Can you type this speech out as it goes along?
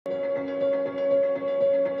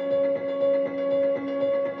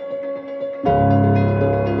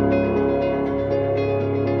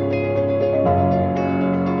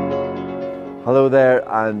Hello there,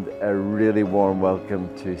 and a really warm welcome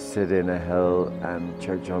to City on a Hill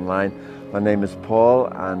Church Online. My name is Paul,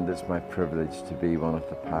 and it's my privilege to be one of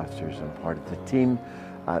the pastors and part of the team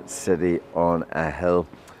at City on a Hill.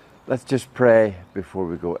 Let's just pray before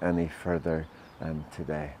we go any further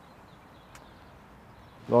today.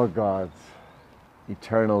 Lord God,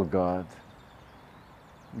 eternal God,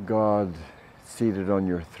 God seated on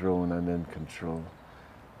your throne and in control,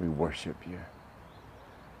 we worship you.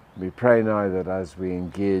 We pray now that as we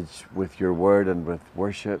engage with your word and with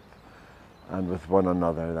worship and with one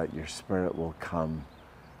another, that your Spirit will come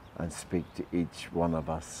and speak to each one of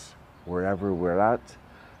us, wherever we're at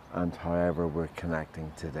and however we're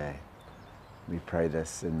connecting today. We pray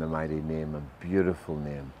this in the mighty name and beautiful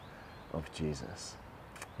name of Jesus.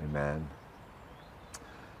 Amen.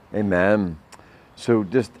 Amen. So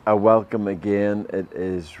just a welcome again. It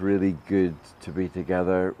is really good to be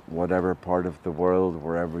together, whatever part of the world,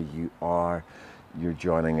 wherever you are, you're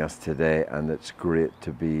joining us today, and it's great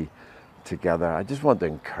to be together. I just want to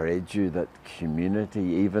encourage you that community,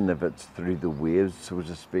 even if it's through the waves, so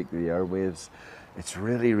to speak, the airwaves, it's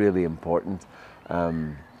really, really important.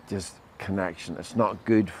 Just connection. It's not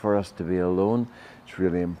good for us to be alone. It's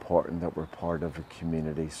really important that we're part of a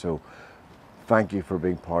community. So thank you for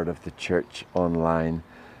being part of the church online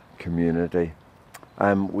community.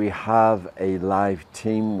 We have a live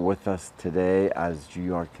team with us today as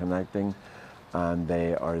you are connecting, and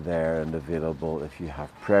they are there and available if you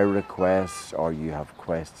have prayer requests or you have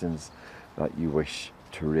questions that you wish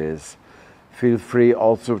to raise. Feel free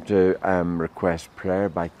also to request prayer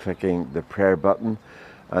by clicking the prayer button,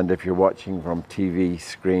 and if you're watching from TV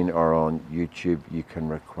screen or on YouTube, you can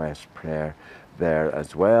request prayer there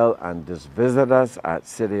as well. And just visit us at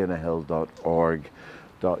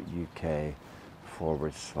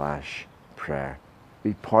cityonahill.org.uk/prayer.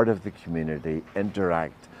 Be part of the community,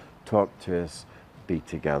 interact, talk to us, be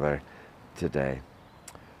together today.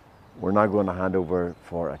 We're now going to hand over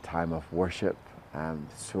for a time of worship.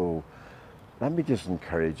 So let me just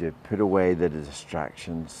encourage you, put away the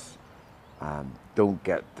distractions. Don't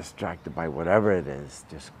get distracted by whatever it is.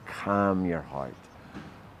 Just calm your heart.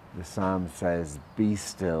 The psalm says, be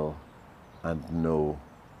still and know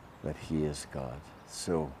that he is God.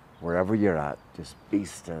 So wherever you're at, just be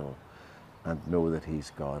still and know that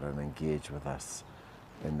he's God, and engage with us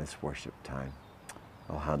in this worship time.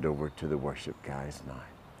 I'll hand over to the worship guys now.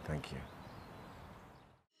 Thank you.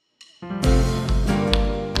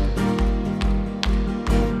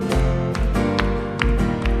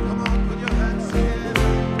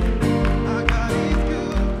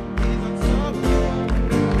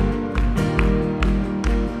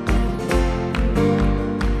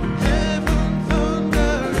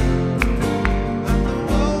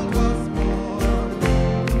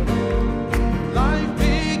 Life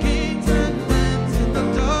begins and ends in the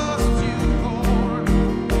dust you born.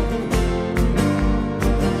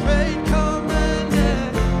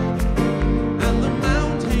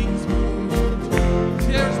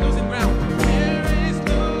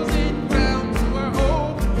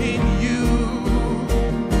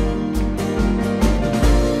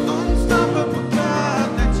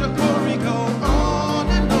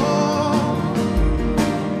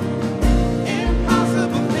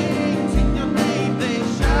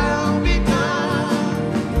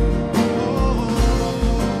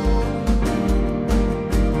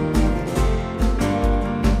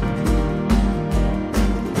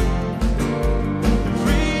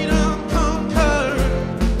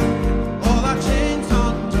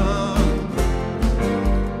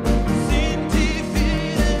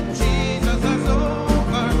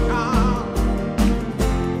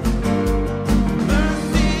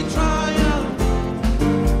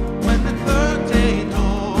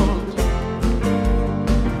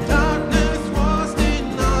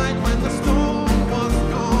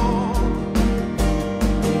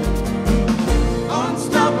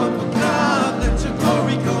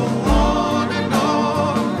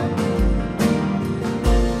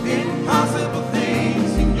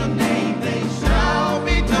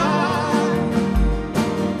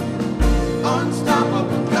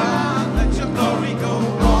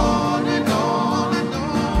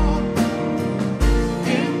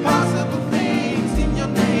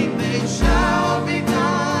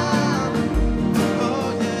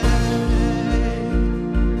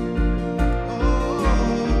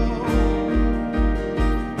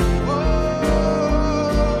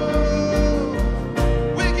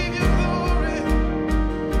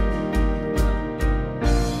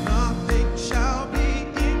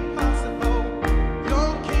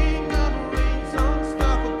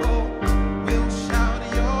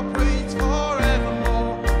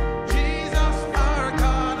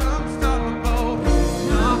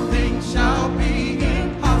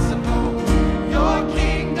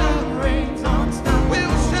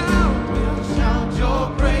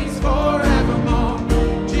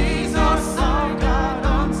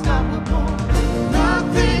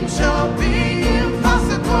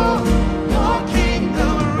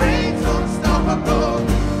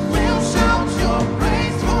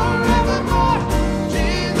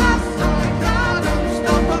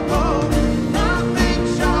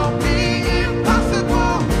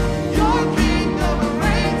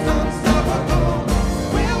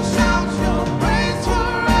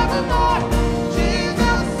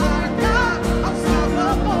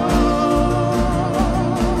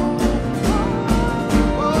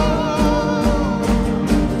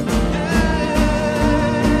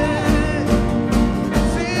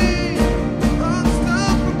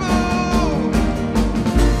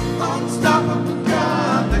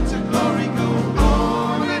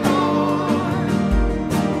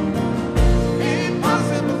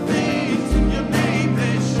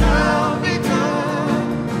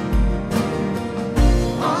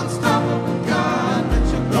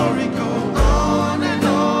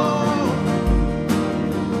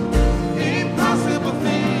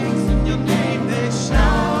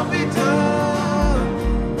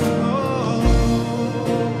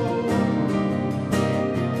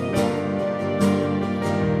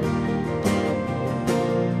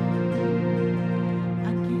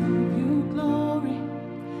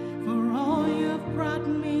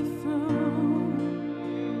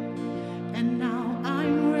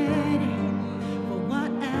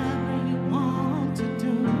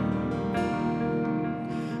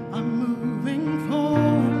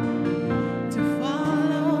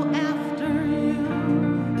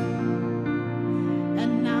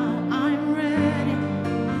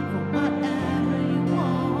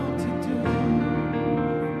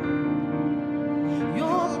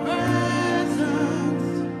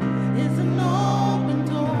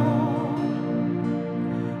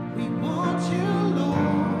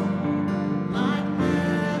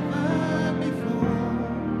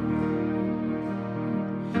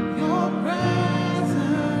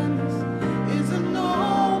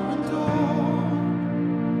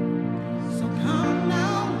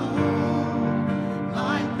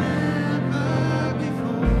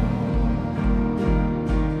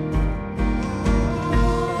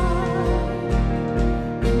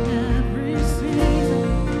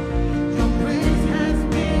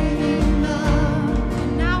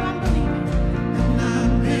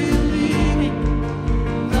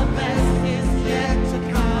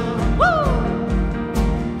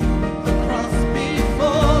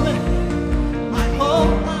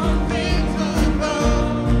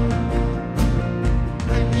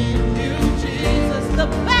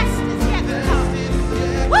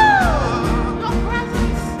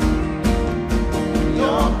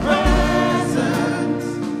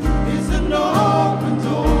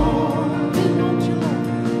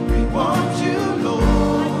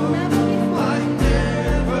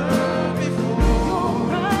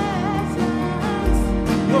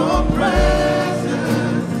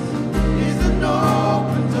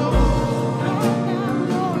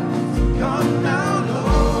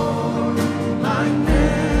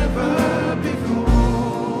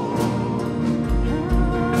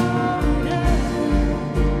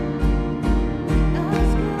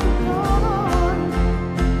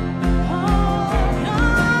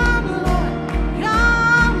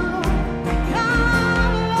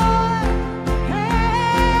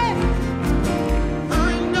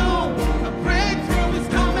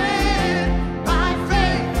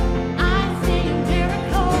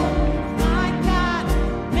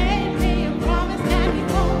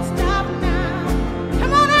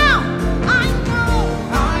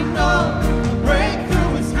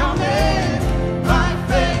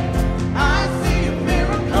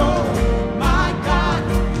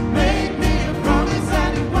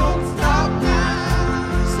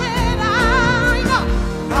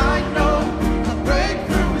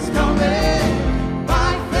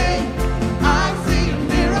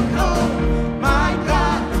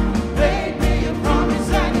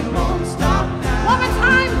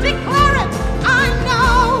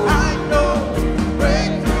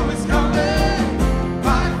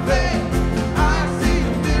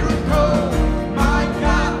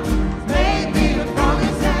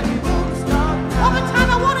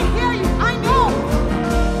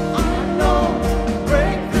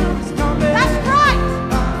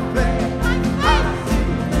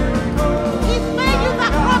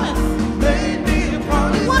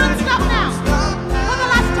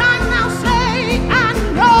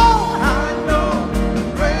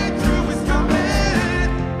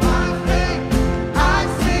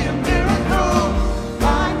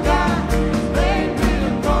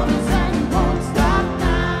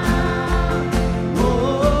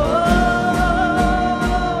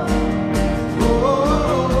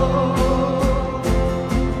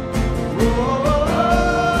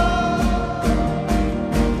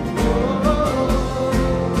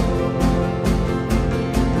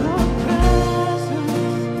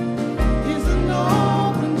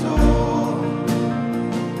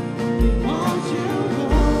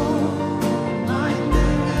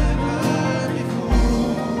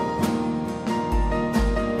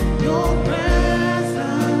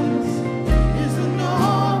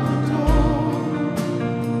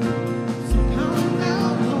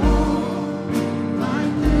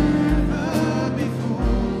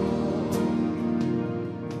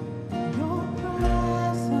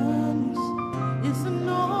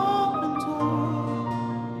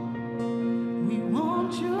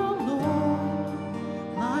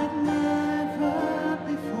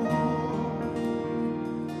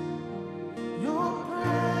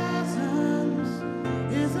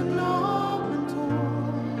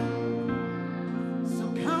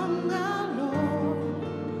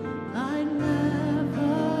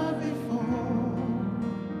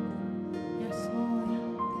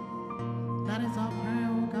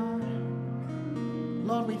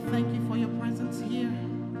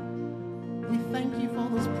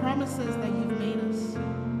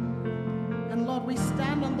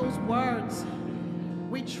 words.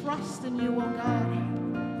 We trust in you, O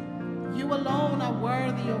God. You alone are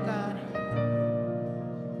worthy, O God.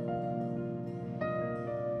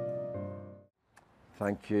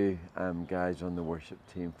 Thank you, guys on the worship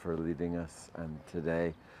team, for leading us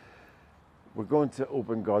today. We're going to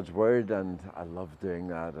open God's Word, and I love doing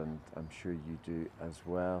that, and I'm sure you do as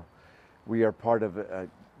well. We are part of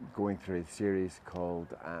going through a series called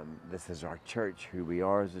This Is Our Church, Who We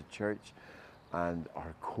Are as a Church, and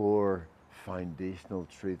our core foundational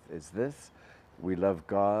truth is this: we love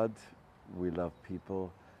God, we love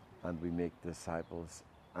people, and we make disciples.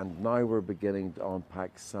 And now we're beginning to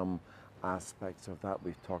unpack some aspects of that.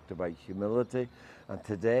 We've talked about humility, and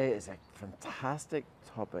today is a fantastic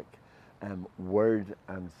topic, word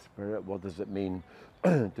and spirit. What does it mean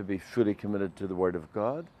to be fully committed to the Word of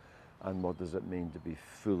God, and what does it mean to be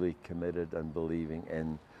fully committed and believing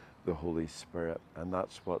in the Holy Spirit? And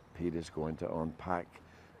that's what Pete is going to unpack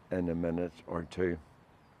in a minute or two.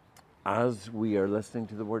 As we are listening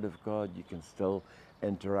to the Word of God, you can still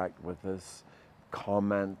interact with us,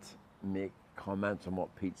 comment, make comments on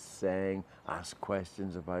what Pete's saying, ask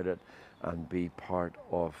questions about it, and be part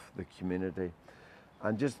of the community.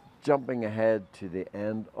 And just jumping ahead to the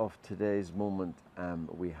end of today's moment,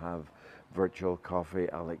 we have virtual coffee.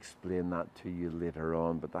 I'll explain that to you later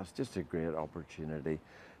on, but that's just a great opportunity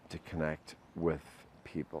to connect with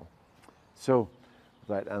people. So,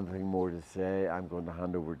 without anything more to say, I'm going to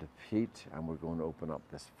hand over to Pete, and we're going to open up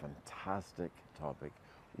this fantastic topic,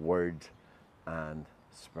 Word and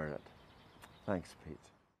Spirit. Thanks, Pete.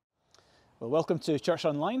 Well, welcome to Church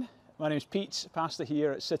Online. My name is Pete, pastor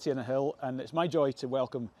here at City on a Hill, and it's my joy to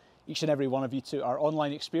welcome each and every one of you to our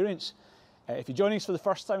online experience. If you're joining us for the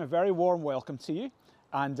first time, a very warm welcome to you.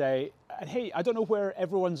 And hey, I don't know where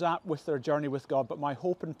everyone's at with their journey with God, but my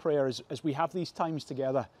hope and prayer is, as we have these times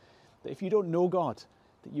together, that if you don't know God,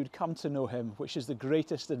 that you'd come to know Him, which is the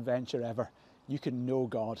greatest adventure ever. You can know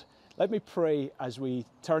God. Let me pray as we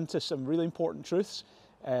turn to some really important truths.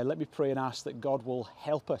 Let me pray and ask that God will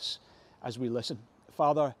help us as we listen.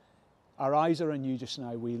 Father, our eyes are on you just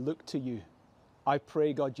now. We look to you. I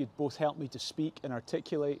pray, God, you'd both help me to speak and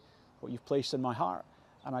articulate what you've placed in my heart.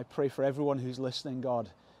 And I pray for everyone who's listening, God,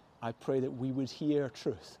 I pray that we would hear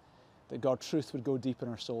truth, that God, truth would go deep in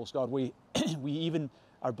our souls. God, we even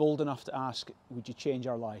are bold enough to ask, would you change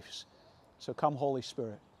our lives? So come, Holy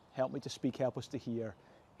Spirit, help me to speak, help us to hear,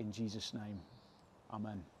 in Jesus' name.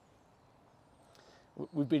 Amen.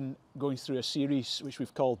 We've been going through a series which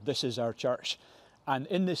we've called This Is Our Church. And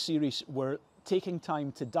in this series, we're taking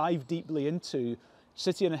time to dive deeply into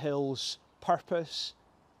City on a Hill's purpose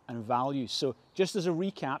and values. So just as a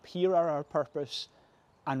recap, here are our purpose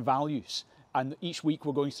and values. And each week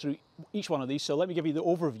we're going through each one of these. So let me give you the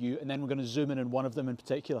overview, and then we're going to zoom in on one of them in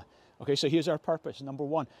particular. Okay, so here's our purpose. Number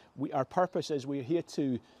one, our purpose is we're here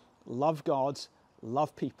to love God,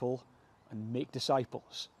 love people, and make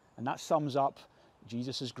disciples. And that sums up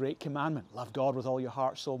Jesus' great commandment. Love God with all your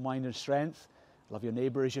heart, soul, mind, and strength. Love your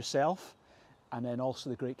neighbor as yourself. And then also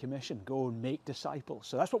the Great Commission, go and make disciples.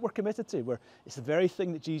 So that's what we're committed to. It's the very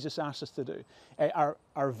thing that Jesus asked us to do.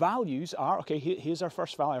 Our values are, okay, here's our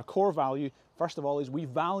first value. Our core value, first of all, is we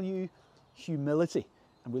value humility.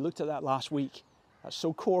 And we looked at that last week. That's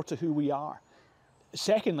so core to who we are.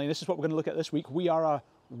 Secondly, this is what we're going to look at this week, we are a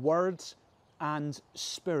Word and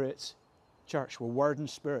Spirit church. We're Word and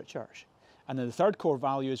Spirit church. And then the third core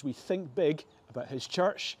value is we think big about His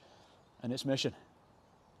church and its mission.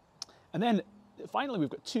 And then finally, we've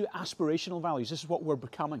got two aspirational values. This is what we're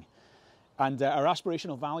becoming. And our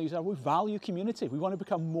aspirational values are we value community. We want to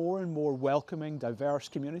become more and more welcoming, diverse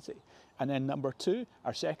community. And then number two,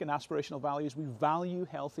 our second aspirational value is we value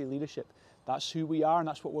healthy leadership. That's who we are, and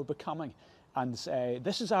that's what we're becoming. And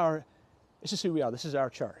this is who we are. This is our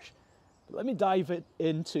church. But let me dive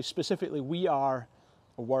into specifically, we are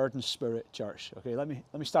a Word and Spirit church. Okay, let me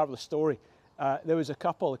start with a story. There was a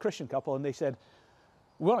Christian couple, and they said,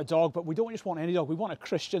 we want a dog, but we don't just want any dog, we want a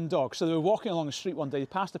Christian dog. So they were walking along the street one day, they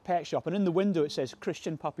passed a pet shop, and in the window it says,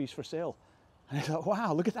 Christian puppies for sale. And they thought,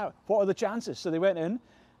 wow, look at that, what are the chances? So they went in,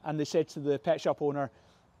 and they said to the pet shop owner,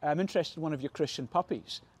 I'm interested in one of your Christian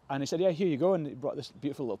puppies. And he said, yeah, here you go, and he brought this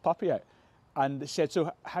beautiful little puppy out. And they said,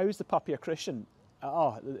 so how is the puppy a Christian?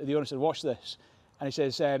 The owner said, watch this. And he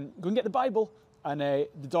says, go and get the Bible. And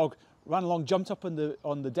the dog ran along, jumped up on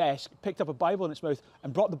the desk, picked up a Bible in its mouth,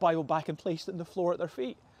 and brought the Bible back and placed it on the floor at their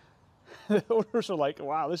feet. The owners were like,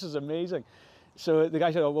 wow, this is amazing. So the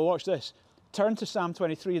guy said, oh, well, watch this. Turn to Psalm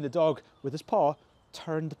 23, and the dog, with his paw,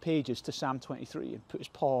 turned the pages to Psalm 23 and put his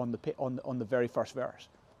paw on the very first verse.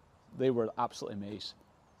 They were absolutely amazed.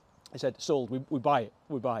 I said, sold, we buy it,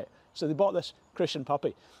 we buy it. So they bought this Christian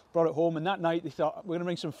puppy, brought it home, and that night they thought, we're going to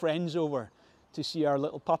bring some friends over to see our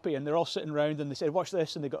little puppy. And they're all sitting around and they said, watch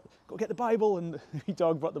this. And they go get the Bible. And the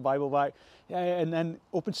dog brought the Bible back. And then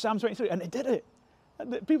opened Psalm 23. And it did it.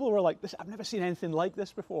 And the people were like, I've never seen anything like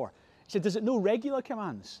this before. He said, does it know regular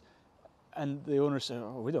commands? And the owner said,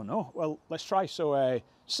 oh, we don't know. Well, let's try. So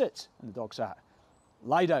sit. And the dog sat.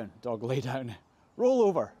 Lie down. Dog lay down. Roll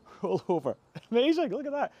over. Roll over. Amazing. Look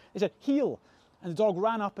at that. He said, heel. And the dog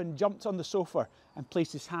ran up and jumped on the sofa and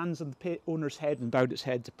placed his hands on the owner's head and bowed its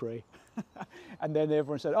head to pray. And then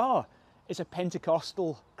everyone said, oh, it's a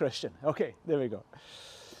Pentecostal Christian. Okay, there we go.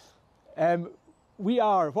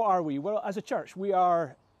 What are we? Well, as a church,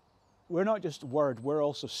 we're not just word, we're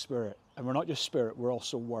also spirit. And we're not just spirit, we're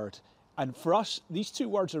also word. And for us, these two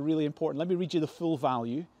words are really important. Let me read you the full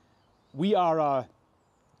value. We are a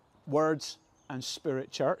words and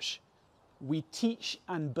spirit church. We teach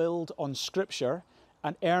and build on Scripture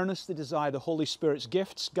and earnestly desire the Holy Spirit's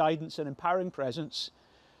gifts, guidance, and empowering presence.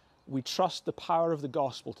 We trust the power of the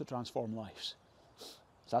gospel to transform lives.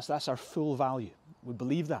 So that's our full value. We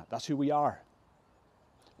believe that. That's who we are.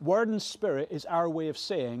 Word and Spirit is our way of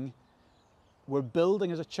saying we're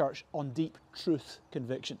building as a church on deep truth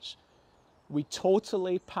convictions. We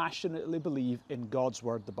totally, passionately believe in God's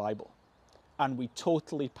Word, the Bible. And we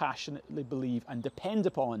totally, passionately believe and depend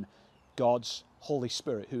upon God's Holy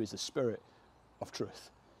Spirit, who is the Spirit of truth.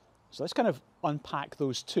 So let's kind of unpack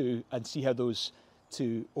those two and see how those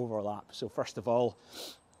two overlap. So first of all,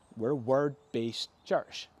 we're a word-based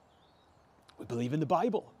church. We believe in the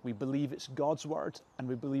Bible. We believe it's God's Word, and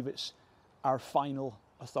we believe it's our final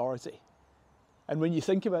authority. And when you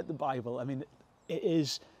think about the Bible, I mean, it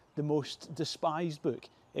is the most despised book.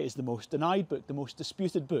 It is the most denied book, the most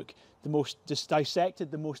disputed book, the most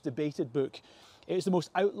dissected, the most debated book. It is the most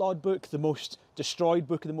outlawed book, the most destroyed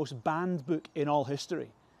book, the most banned book in all history.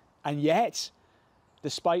 And yet,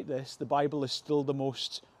 despite this, the Bible is still the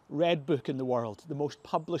most read book in the world, the most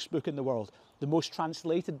published book in the world, the most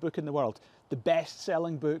translated book in the world, the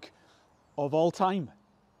best-selling book of all time.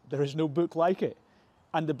 There is no book like it.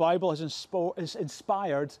 And the Bible has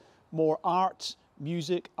inspired more art,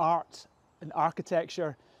 music, art, and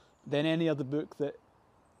architecture than any other book that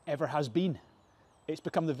ever has been. It's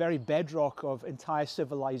become the very bedrock of entire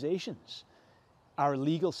civilizations. Our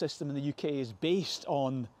legal system in the UK is based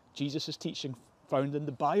on Jesus' teaching found in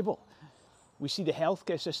the Bible. We see the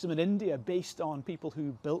healthcare system in India based on people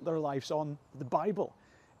who built their lives on the Bible.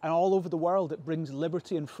 And all over the world, it brings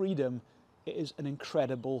liberty and freedom. It is an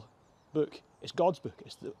incredible book. It's God's book.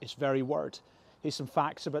 It's its very word. Here's some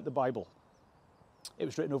facts about the Bible. It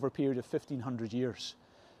was written over a period of 1,500 years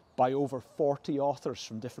by over 40 authors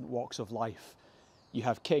from different walks of life. You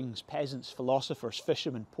have kings, peasants, philosophers,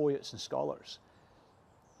 fishermen, poets, and scholars.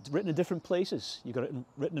 It's written in different places. You've got it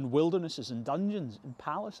written in wildernesses, in dungeons, in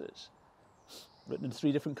palaces. Written in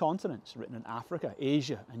 3 different continents. Written in Africa,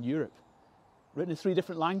 Asia, and Europe. Written in 3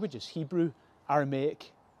 different languages: Hebrew,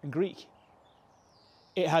 Aramaic, and Greek.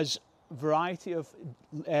 It has a variety of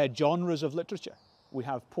genres of literature. We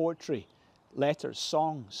have poetry, letters,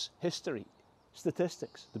 songs, history,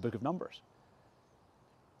 statistics, the book of Numbers.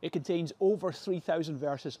 It contains over 3,000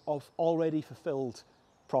 verses of already fulfilled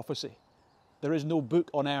prophecy. There is no book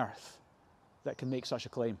on earth that can make such a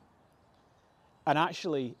claim. And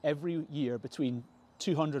actually, every year between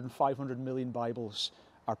 200 and 500 million Bibles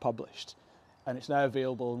are published. And it's now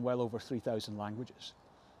available in well over 3,000 languages.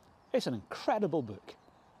 It's an incredible book.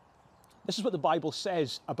 This is what the Bible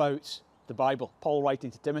says about the Bible. Paul writing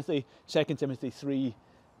to Timothy, 2 Timothy 3,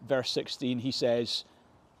 verse 16, he says,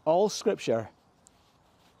 all Scripture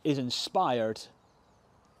is inspired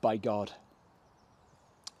by God.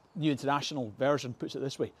 New International Version puts it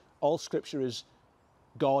this way: all Scripture is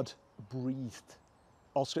God-breathed.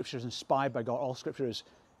 All Scripture is inspired by God. All Scripture is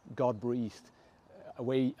God-breathed. A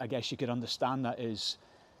way, I guess, you could understand that is,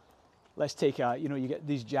 let's take you get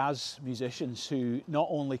these jazz musicians who not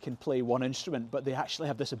only can play one instrument, but they actually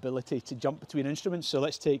have this ability to jump between instruments. So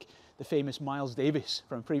let's take the famous Miles Davis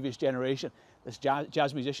from a previous generation. This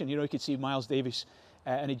jazz musician, you could see Miles Davis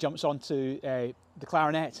and he jumps onto the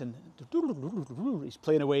clarinet and he's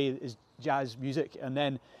playing away his jazz music, and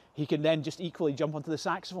then he can then just equally jump onto the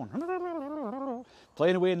saxophone,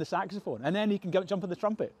 playing away in the saxophone, and then he can jump on the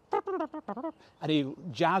trumpet and he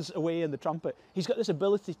jazz away in the trumpet. He's got this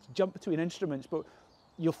ability to jump between instruments, but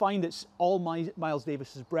you'll find it's all Miles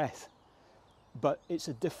Davis's breath, but it's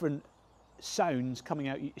a different sounds coming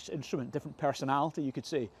out each instrument, different personality, you could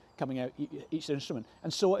say, coming out each instrument.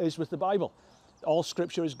 And so it is with the Bible. All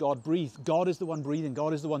Scripture is God-breathed. God is the one breathing.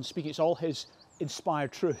 God is the one speaking. It's all His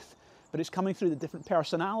inspired truth. But it's coming through the different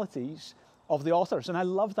personalities of the authors. And I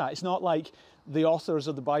love that. It's not like the authors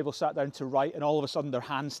of the Bible sat down to write and all of a sudden their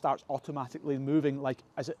hand starts automatically moving like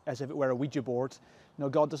as if it were a Ouija board. No,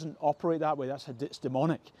 God doesn't operate that way. It's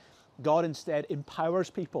demonic. God instead empowers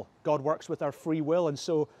people. God works with our free will. And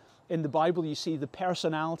so in the Bible, you see the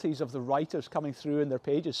personalities of the writers coming through in their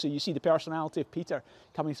pages. So you see the personality of Peter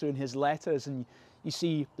coming through in his letters, and you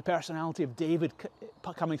see the personality of David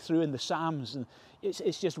coming through in the Psalms. And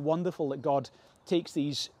it's just wonderful that God takes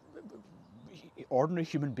these ordinary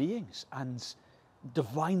human beings and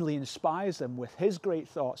divinely inspires them with his great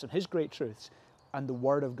thoughts and his great truths, and the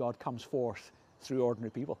word of God comes forth through ordinary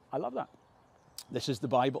people. I love that. This is the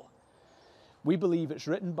Bible. We believe it's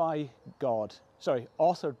written by God,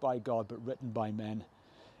 authored by God, but written by men.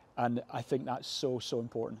 And I think that's so, so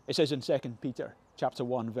important. It says in 2 Peter chapter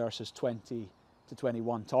 1, verses 20 to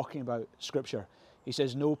 21, talking about Scripture, he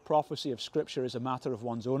says, no prophecy of Scripture is a matter of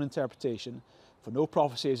one's own interpretation, for no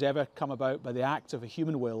prophecy has ever come about by the act of a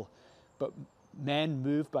human will, but men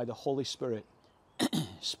moved by the Holy Spirit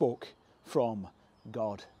spoke from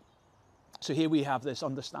God. So here we have this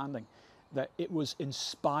understanding that it was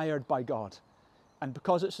inspired by God. And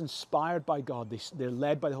because it's inspired by God, they're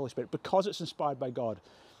led by the Holy Spirit. Because it's inspired by God,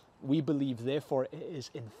 we believe, therefore, it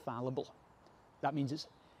is infallible. That means it's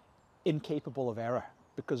incapable of error,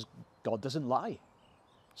 because God doesn't lie.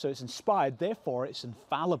 So it's inspired, therefore it's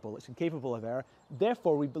infallible, it's incapable of error.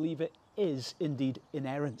 Therefore, we believe it is indeed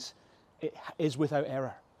inerrant. It is without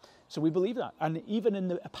error. So we believe that. And even in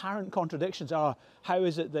the apparent contradictions, how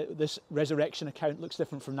is it that this resurrection account looks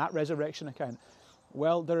different from that resurrection account?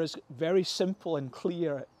 Well, there is very simple and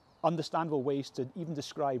clear, understandable ways to even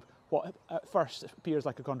describe what at first appears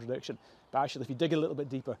like a contradiction. But actually, if you dig a little bit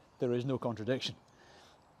deeper, there is no contradiction.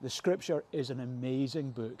 The Scripture is an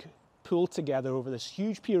amazing book, pulled together over this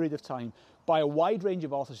huge period of time by a wide range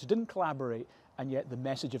of authors who didn't collaborate, and yet the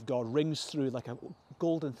message of God rings through like a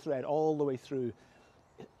golden thread all the way through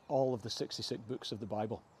all of the 66 books of the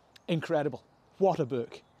Bible. Incredible. What a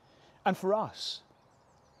book. And for us,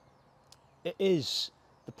 it is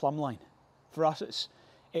the plumb line. For us,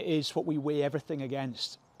 it is what we weigh everything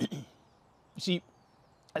against. You see,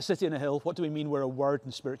 at City on a Hill, what do we mean we're a word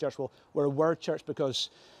and spirit church? Well, we're a word church because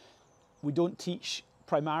we don't teach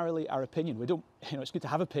primarily our opinion. We don't, it's good to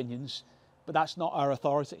have opinions, but that's not our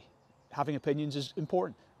authority. Having opinions is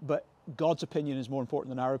important, but God's opinion is more important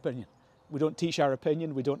than our opinion. We don't teach our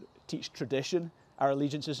opinion. We don't teach tradition. Our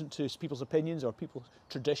allegiance isn't to people's opinions or people's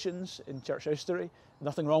traditions in church history.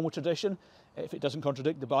 Nothing wrong with tradition if it doesn't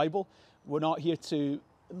contradict the Bible. We're not here to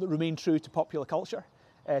remain true to popular culture,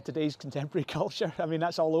 today's contemporary culture. I mean,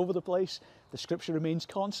 that's all over the place. The Scripture remains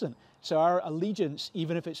constant. So our allegiance,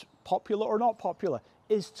 even if it's popular or not popular,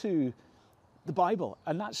 is to the Bible.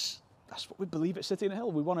 And that's what we believe at City on a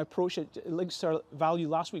Hill. We want to approach it. It links to our value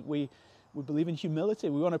last week. We believe in humility.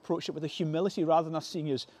 We want to approach it with a humility rather than us seeing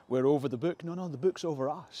as we're over the book. No, the book's over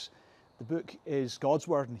us. The book is God's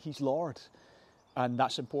word and He's Lord. And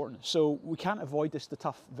that's important. So we can't avoid the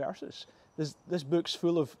tough verses. This book's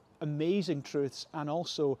full of amazing truths and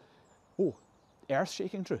also,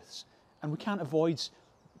 earth-shaking truths. And we can't avoid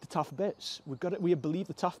the tough bits. We believe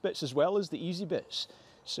the tough bits as well as the easy bits.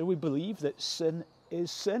 So we believe that sin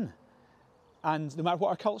is sin. And no matter what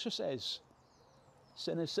our culture says,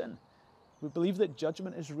 sin is sin. We believe that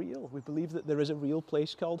judgment is real. We believe that there is a real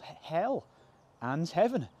place called hell and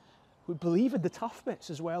heaven. We believe in the tough bits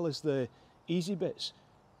as well as the easy bits.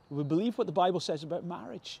 We believe what the Bible says about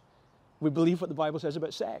marriage. We believe what the Bible says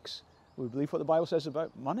about sex. We believe what the Bible says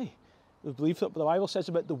about money. We believe what the Bible says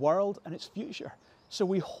about the world and its future. So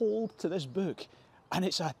we hold to this book, and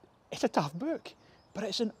it's a tough book, but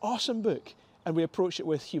it's an awesome book, and we approach it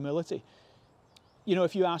with humility. You know,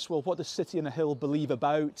 if you ask, well, what does City on a Hill believe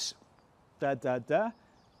about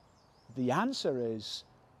the answer is,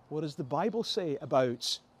 what does the Bible say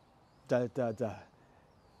about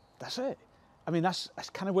That's it. I mean, that's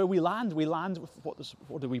kind of where we land. We land with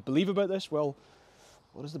what do we believe about this? Well,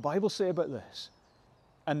 what does the Bible say about this?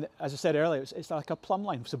 And as I said earlier, it's like a plumb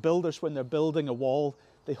line. So builders, when they're building a wall,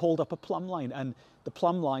 they hold up a plumb line, and the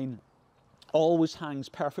plumb line always hangs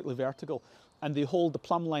perfectly vertical, and they hold the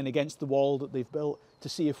plumb line against the wall that they've built to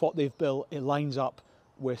see if what they've built, it lines up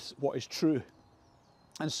with what is true.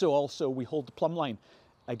 And so also we hold the plumb line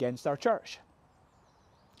against our church.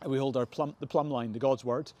 And we hold the plumb line, the God's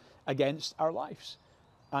word, against our lives.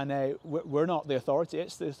 And we're not the authority,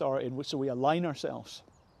 it's the authority in which, so we align ourselves.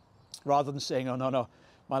 Rather than saying, oh no,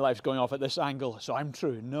 my life's going off at this angle, so I'm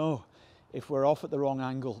true. No, if we're off at the wrong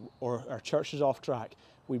angle or our church is off track,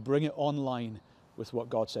 we bring it online with what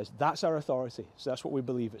God says. That's our authority. So that's what we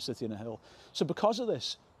believe at City on a Hill. So because of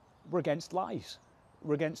this, we're against lies.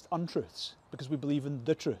 we're against untruths because we believe in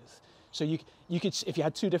the truth. So you could, if you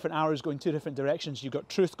had two different arrows going two different directions, you've got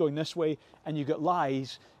truth going this way and you've got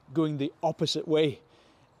lies going the opposite way.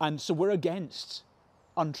 And so we're against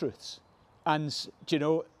untruths. And, do you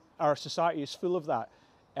know, our society is full of that.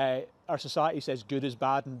 Our society says good is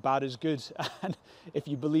bad and bad is good. And if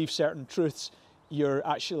you believe certain truths, you're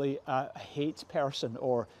actually a hate person,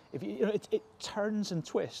 or if you know, it turns and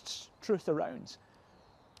twists truth around.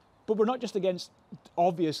 But we're not just against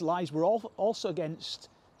obvious lies, we're also against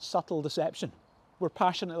subtle deception. We're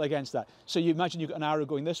passionately against that. So you imagine you've got an arrow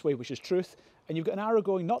going this way, which is truth, and you've got an arrow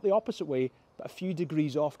going not the opposite way, but a few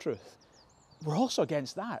degrees off truth. We're also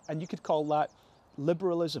against that, and you could call that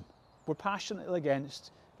liberalism. We're passionately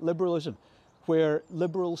against liberalism, where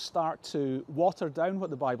liberals start to water down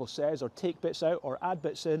what the Bible says, or take bits out, or add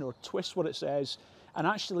bits in, or twist what it says. And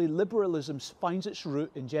actually, liberalism finds its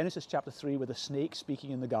root in Genesis chapter 3 with a snake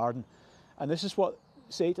speaking in the garden. And this is what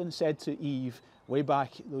Satan said to Eve way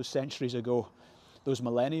back those centuries ago, those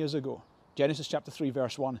millennia ago. Genesis chapter 3,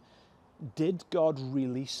 verse 1. Did God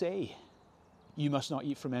really say, you must not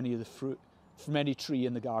eat from any of the fruit, from any tree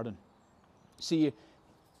in the garden? See,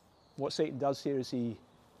 what Satan does here is he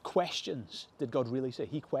questions, did God really say?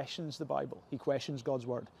 He questions the Bible. He questions God's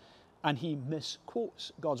word. And he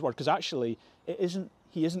misquotes God's word, because actually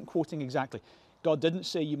he isn't quoting exactly. God didn't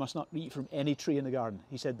say you must not eat from any tree in the garden.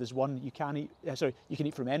 He said there's one you can eat, you can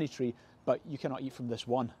eat from any tree, but you cannot eat from this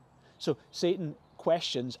one. So Satan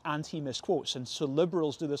questions and he misquotes. And so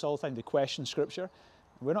liberals do this all the time. They question Scripture.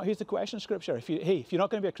 We're not here to question Scripture. If you're not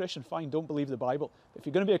going to be a Christian, fine, don't believe the Bible. If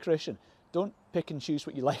you're going to be a Christian, don't pick and choose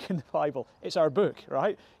what you like in the Bible. It's our book,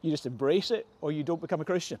 right? You just embrace it or you don't become a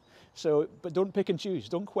Christian. So, but don't pick and choose.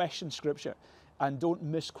 Don't question Scripture and don't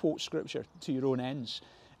misquote Scripture to your own ends.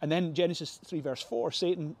 And then Genesis 3 verse 4,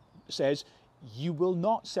 Satan says, you will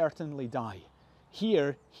not certainly die.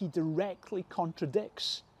 Here, he directly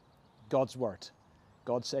contradicts God's word.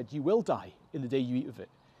 God said, you will die in the day you eat of it.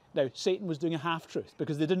 Now, Satan was doing a half-truth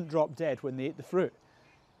because they didn't drop dead when they ate the fruit.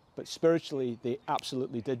 But spiritually, they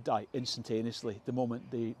absolutely did die instantaneously the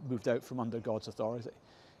moment they moved out from under God's authority.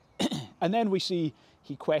 And then we see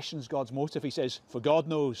he questions God's motive. He says, for God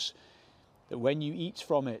knows that when you eat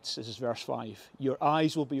from it, this is verse 5, your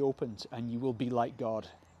eyes will be opened and you will be like God.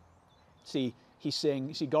 See, he's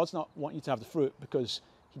saying, God's not wanting you to have the fruit because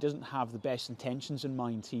he doesn't have the best intentions in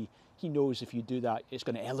mind. He knows if you do that, it's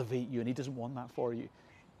going to elevate you, and he doesn't want that for you.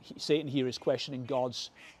 Satan here is questioning God's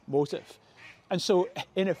motive. And so,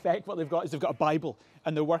 in effect, what they've got is they've got a Bible,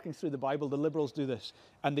 and they're working through the Bible. The liberals do this,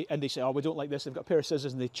 and they say, oh, we don't like this. They've got a pair of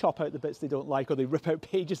scissors, and they chop out the bits they don't like, or they rip out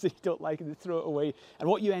pages they don't like, and they throw it away. And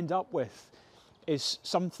what you end up with is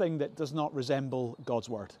something that does not resemble God's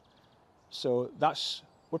word. So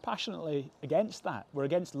we're passionately against that. We're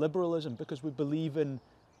against liberalism because we believe in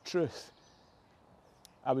truth.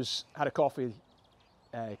 I had a coffee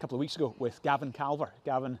a couple of weeks ago with Gavin Calver.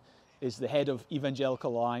 Gavin is the head of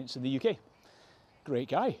Evangelical Alliance in the UK. Great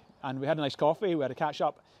guy. And we had a nice coffee, we had a catch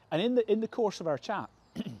up. And in the course of our chat,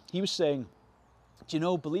 he was saying, do you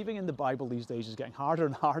know, believing in the Bible these days is getting harder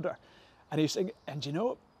and harder. And he was saying, and do you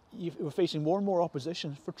know, we're facing more and more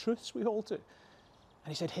opposition for truths we hold to. And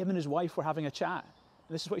he said him and his wife were having a chat.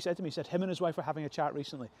 And this is what he said to me. He said him and his wife were having a chat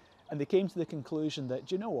recently. And they came to the conclusion that,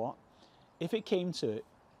 do you know what? If it came to it,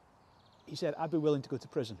 he said, I'd be willing to go to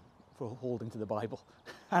prison for holding to the Bible.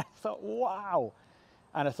 And I thought, wow.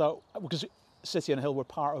 And I thought, because City on a Hill were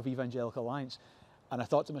part of Evangelical Alliance, and I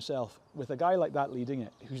thought to myself, with a guy like that leading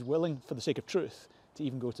it, who's willing for the sake of truth to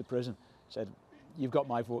even go to prison, I said, you've got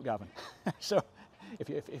my vote, Gavin. So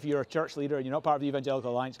if you're a church leader and you're not part of the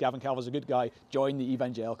Evangelical Alliance, Gavin Calver's a good guy, join the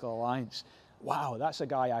Evangelical Alliance. Wow, that's a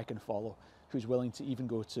guy I can follow who's willing to even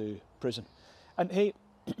go to prison. And hey,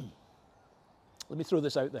 let me throw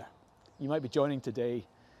this out there. You might be joining today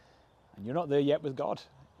and you're not there yet with God.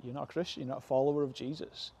 You're not a Christian, you're not a follower of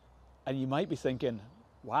Jesus. And you might be thinking,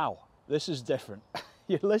 wow, this is different.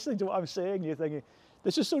 You're listening to what I'm saying, you're thinking,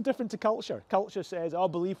 this is so different to culture. Culture says, oh,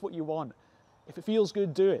 believe what you want. If it feels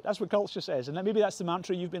good, do it. That's what culture says. And maybe that's the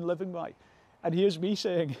mantra you've been living by. And here's me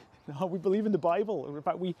saying, no, we believe in the Bible. In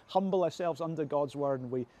fact, we humble ourselves under God's word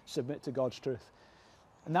and we submit to God's truth.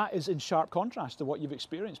 And that is in sharp contrast to what you've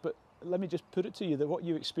experienced. But let me just put it to you that what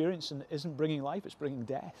you experience isn't bringing life, it's bringing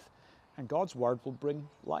death. And God's word will bring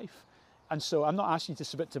life. And so I'm not asking you to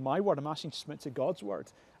submit to my word, I'm asking you to submit to God's word.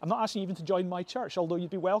 I'm not asking you even to join my church, although you'd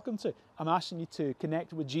be welcome to. I'm asking you to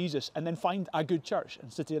connect with Jesus and then find a good church.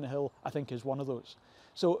 And City on a Hill, I think, is one of those.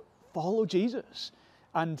 So follow Jesus.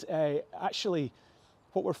 And actually,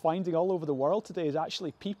 what we're finding all over the world today is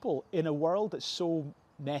actually people in a world that's so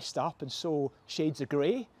messed up and so shades of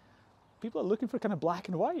grey, People are looking for kind of black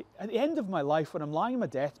and white. At the end of my life, when I'm lying on my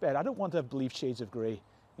deathbed, I don't want to have believed shades of grey.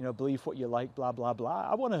 You know, believe what you like, blah, blah, blah.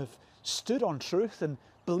 I want to have stood on truth and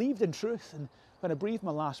believed in truth. And when I breathe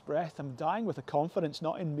my last breath, I'm dying with a confidence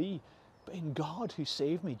not in me, but in God who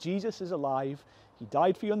saved me. Jesus is alive. He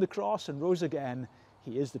died for you on the cross and rose again.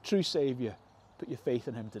 He is the true Saviour. Put your faith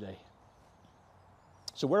in him today.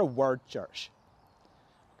 So we're a word church.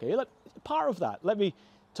 Okay, part of that, let me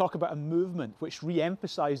talk about a movement which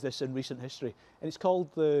re-emphasised this in recent history, and it's called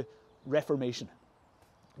the Reformation.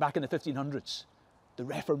 Back in the 1500s, the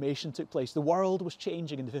Reformation took place. The world was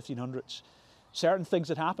changing in the 1500s. Certain things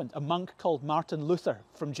had happened. A monk called Martin Luther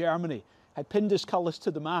from Germany had pinned his colours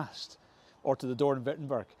to the mast, or to the door in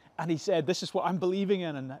Wittenberg, and he said, this is what I'm believing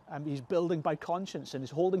in, and he's building by conscience, and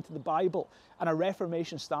he's holding to the Bible, and a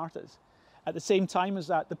Reformation started. At the same time as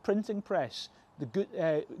that, the printing press,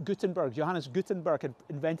 Johannes Gutenberg had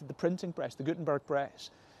invented the printing press, the Gutenberg press.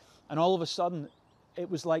 And all of a sudden, it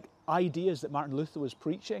was like ideas that Martin Luther was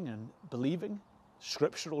preaching and believing,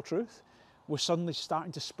 scriptural truth, was suddenly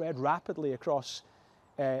starting to spread rapidly across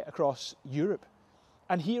Europe.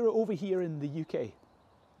 And over here in the UK,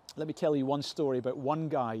 let me tell you one story about one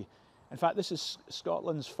guy. In fact, this is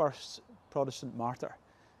Scotland's first Protestant martyr.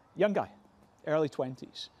 Young guy, early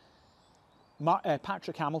 20s.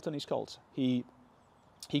 Patrick Hamilton, he's called. He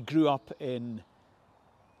grew up in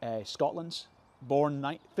Scotland, born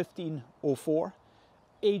 1504.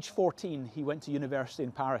 Age 14, he went to university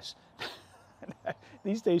in Paris.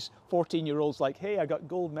 These days, 14-year-olds like, hey, I got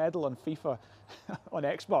gold medal on FIFA on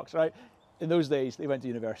Xbox, right? In those days, they went to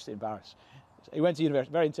university in Paris. So he went to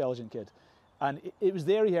university, very intelligent kid. And it was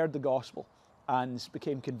there he heard the gospel and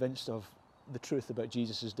became convinced of the truth about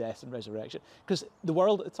Jesus' death and resurrection. Because the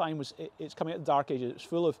world at the time it's coming out of the Dark Ages. It was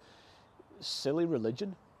full of silly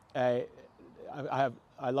religion. I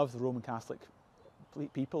love the Roman Catholic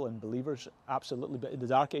people and believers, absolutely. But in the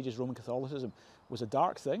Dark Ages, Roman Catholicism was a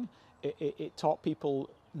dark thing. It taught people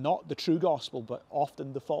not the true gospel, but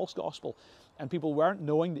often the false gospel. And people weren't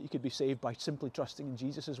knowing that you could be saved by simply trusting in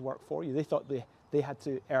Jesus' work for you. They thought they had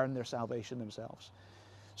to earn their salvation themselves.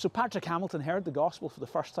 So Patrick Hamilton heard the gospel for the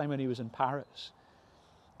first time when he was in Paris.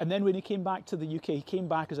 And then when he came back to the UK, he came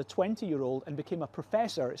back as a 20-year-old and became a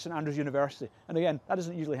professor at St Andrews University. And again, that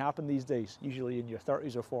doesn't usually happen these days, usually in your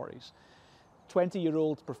 30s or 40s.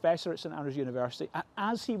 20-year-old professor at St Andrews University,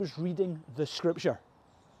 as he was reading the scripture.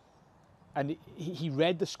 And he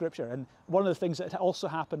read the scripture. And one of the things that also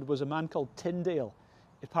happened was a man called Tyndale,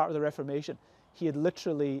 as part of the Reformation. He had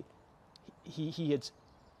literally, he had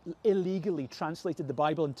illegally translated the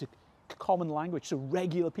Bible into common language so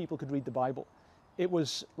regular people could read the Bible. It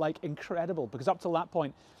was like incredible, because up till that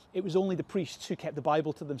point, it was only the priests who kept the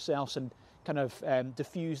Bible to themselves and kind of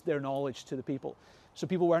diffused their knowledge to the people. So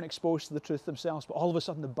people weren't exposed to the truth themselves, but all of a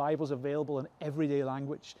sudden the Bible's available in everyday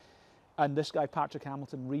language. And this guy, Patrick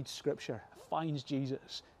Hamilton, reads scripture, finds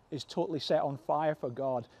Jesus, is totally set on fire for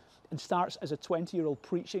God, and starts as a 20-year-old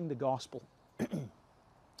preaching the gospel.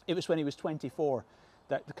 It was when he was 24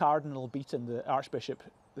 that the Cardinal Beaton,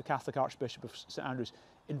 the Catholic Archbishop of St Andrews,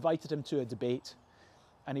 invited him to a debate.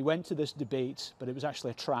 And he went to this debate, but it was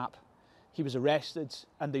actually a trap. He was arrested,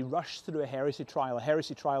 and they rushed through a heresy trial. A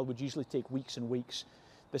heresy trial would usually take weeks and weeks.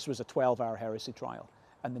 This was a 12-hour heresy trial.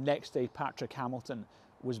 And the next day, Patrick Hamilton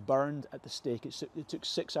was burned at the stake. It took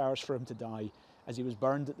 6 hours for him to die as he was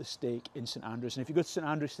burned at the stake in St Andrews. And if you go to St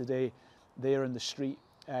Andrews today, there in the street,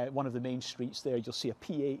 one of the main streets there, you'll see a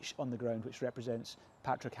PH on the ground, which represents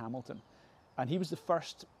Patrick Hamilton. And he was the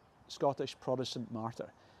first Scottish Protestant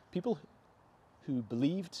martyr. People who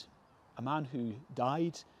believed, a man who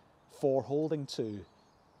died for holding to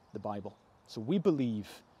the Bible. So we believe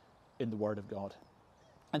in the Word of God.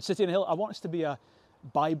 And City on a Hill, I want us to be a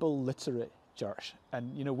Bible literate church.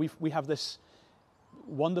 And you know, we have this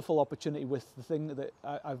wonderful opportunity with the thing that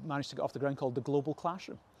I've managed to get off the ground called the Global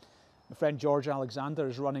Classroom. My friend George Alexander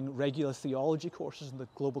is running regular theology courses in the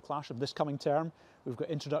Global Classroom. This coming term, we've got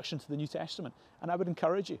Introduction to the New Testament. And I would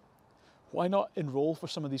encourage you, why not enroll for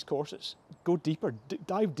some of these courses? Go deeper,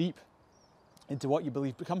 dive deep into what you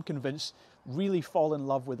believe, become convinced, really fall in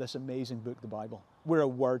love with this amazing book, the Bible. We're a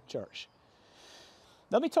word church.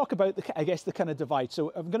 Let me talk about, the kind of divide.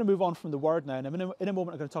 So I'm going to move on from the word now, and in a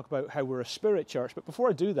moment I'm going to talk about how we're a spirit church. But before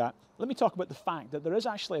I do that, let me talk about the fact that there is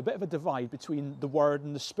actually a bit of a divide between the word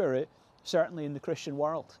and the spirit, certainly in the Christian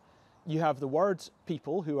world. You have the word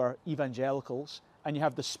people who are evangelicals, and you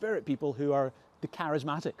have the spirit people who are the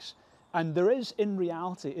charismatics. And there is, in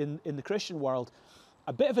reality, in the Christian world,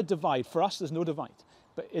 a bit of a divide. For us, there's no divide.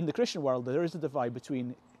 But in the Christian world, there is a divide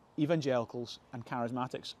between evangelicals and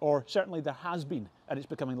charismatics, or certainly there has been, and it's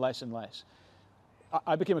becoming less and less.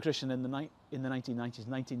 I became a Christian in the 1990s,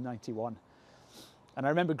 1991. And I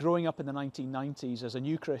remember growing up in the 1990s as a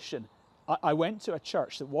new Christian. I went to a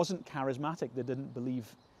church that wasn't charismatic. They didn't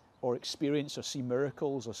believe or experience or see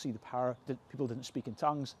miracles or see the power. People didn't speak in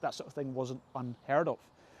tongues. That sort of thing wasn't unheard of.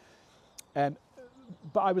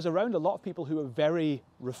 But I was around a lot of people who were very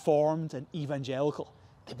reformed and evangelical.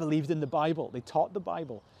 They believed in the Bible. They taught the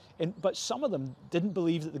Bible. But some of them didn't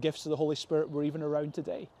believe that the gifts of the Holy Spirit were even around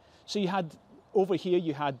today. So you had, over here,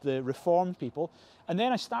 you had the reformed people. And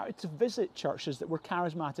then I started to visit churches that were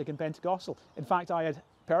charismatic and Pentecostal. In fact, I had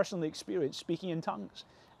personally experienced speaking in tongues.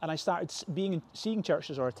 And I started seeing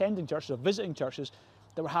churches or attending churches or visiting churches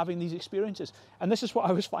that were having these experiences. And this is what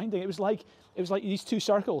I was finding. It was like these two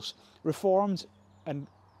circles, reformed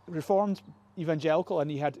evangelical,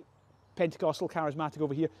 and you had Pentecostal charismatic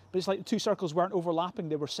over here. But it's like the two circles weren't overlapping.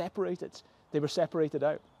 They were separated. They were separated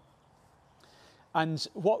out. And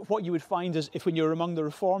what you would find is, if when you're among the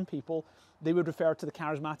reformed people, they would refer to the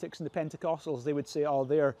charismatics and the Pentecostals. They would say, oh,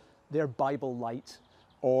 they're Bible light,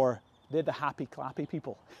 or they're the happy clappy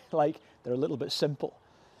people. Like, they're a little bit simple.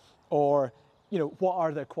 Or, you know, what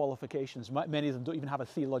are their qualifications? Many of them don't even have a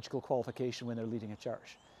theological qualification when they're leading a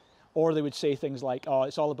church. Or they would say things like, oh,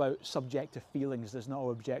 it's all about subjective feelings, there's no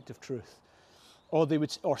objective truth. Or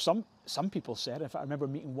some people said, in fact, I remember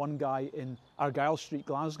meeting one guy in Argyle Street,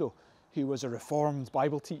 Glasgow, who was a reformed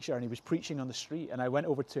Bible teacher, and he was preaching on the street, and I went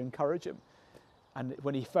over to encourage him. And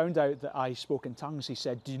when he found out that I spoke in tongues, he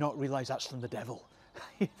said, do you not realize that's from the devil?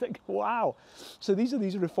 You think, wow. So these are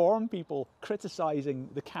these reformed people criticizing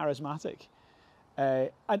the charismatic.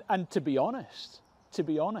 And to be honest,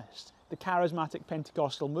 the charismatic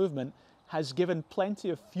Pentecostal movement has given plenty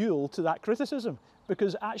of fuel to that criticism,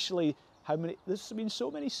 because actually there's been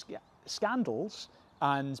so many scandals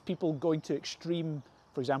and people going to extreme,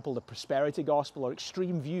 for example, the prosperity gospel, or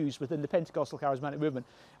extreme views within the Pentecostal charismatic movement.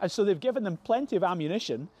 And so they've given them plenty of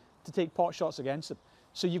ammunition to take pot shots against them.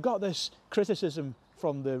 So you've got this criticism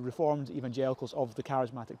from the reformed evangelicals of the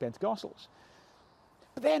charismatic Pentecostals.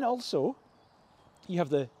 But then also you have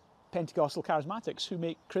the Pentecostal charismatics who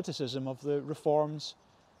make criticism of the reformed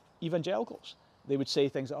evangelicals. They would say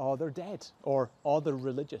things like, oh, they're dead, or oh, they're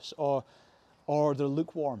religious, or they're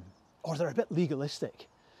lukewarm, or they're a bit legalistic,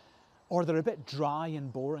 or they're a bit dry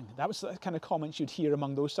and boring. That was the kind of comments you'd hear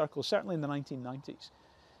among those circles, certainly in the 1990s.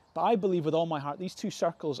 But I believe with all my heart, these two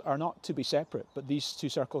circles are not to be separate, but these two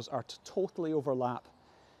circles are to totally overlap.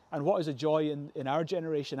 And what is a joy in our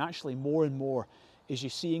generation, actually more and more, is you're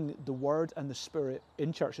seeing the Word and the Spirit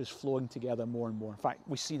in churches flowing together more and more. In fact,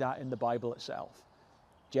 we see that in the Bible itself.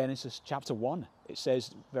 Genesis chapter 1, it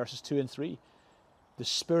says, verses 2 and 3, the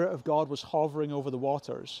Spirit of God was hovering over the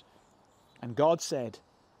waters, and God said,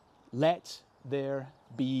 let there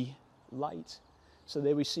be light. So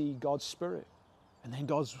there we see God's Spirit. And then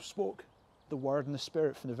God spoke the Word and the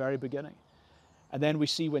Spirit from the very beginning. And then we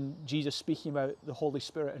see when Jesus, speaking about the Holy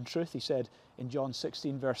Spirit and truth, he said in John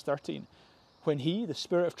 16, verse 13, when he, the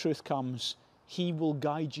Spirit of truth, comes, he will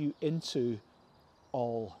guide you into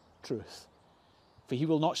all truth. For he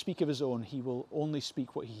will not speak of his own, he will only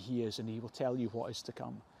speak what he hears, and he will tell you what is to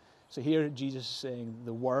come. So here Jesus is saying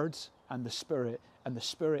the Word and the Spirit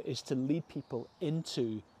is to lead people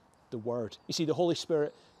into the Word. You see, the Holy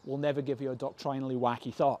Spirit will never give you a doctrinally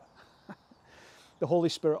wacky thought. The Holy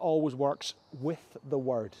Spirit always works with the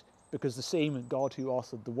Word, because the same God who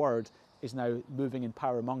authored the Word is now moving in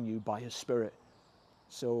power among you by his Spirit.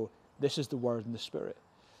 So this is the Word and the Spirit.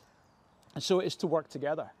 And so it is to work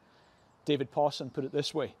together. David Pawson put it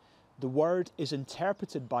this way: the Word is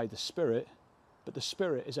interpreted by the Spirit, but the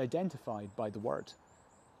Spirit is identified by the Word.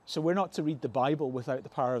 So we're not to read the Bible without the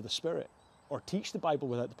power of the Spirit, or teach the Bible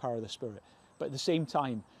without the power of the Spirit. But at the same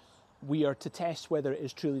time, we are to test whether it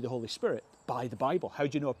is truly the Holy Spirit by the Bible. How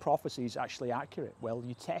do you know a prophecy is actually accurate? Well,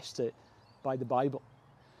 you test it by the Bible.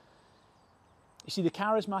 You see,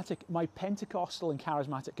 my Pentecostal and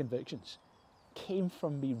charismatic convictions came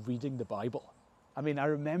from me reading the Bible. I mean, I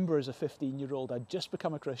remember as a 15-year-old, I'd just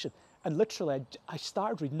become a Christian, and literally I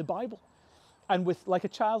started reading the Bible. And with like a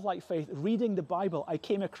childlike faith, reading the Bible, I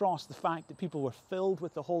came across the fact that people were filled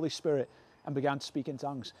with the Holy Spirit and began to speak in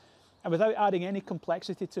tongues. And without adding any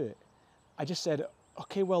complexity to it, I just said,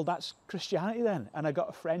 okay, well, that's Christianity then. And I got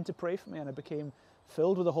a friend to pray for me, and I became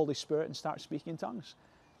filled with the Holy Spirit and started speaking in tongues.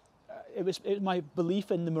 It was my belief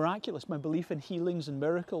in the miraculous, my belief in healings and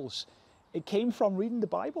miracles. It came from reading the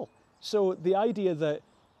Bible. So the idea that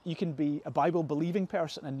you can be a Bible-believing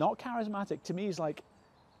person and not charismatic, to me is like,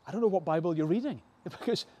 I don't know what Bible you're reading,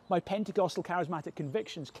 because my Pentecostal charismatic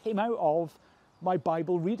convictions came out of my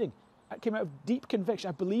Bible reading. It came out of deep conviction.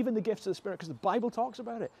 I believe in the gifts of the Spirit because the Bible talks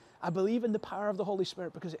about it. I believe in the power of the Holy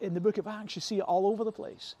Spirit because in the book of Acts you see it all over the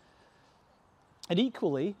place. And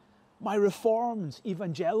equally, my reformed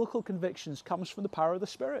evangelical convictions comes from the power of the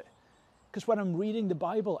Spirit. Because when I'm reading the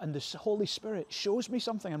Bible and the Holy Spirit shows me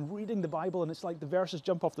something, I'm reading the Bible and it's like the verses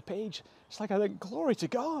jump off the page. It's like I think, glory to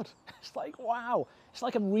God. It's like, wow. It's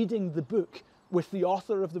like I'm reading the book with the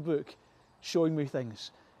author of the book showing me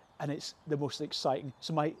things. And it's the most exciting.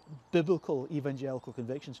 So my biblical evangelical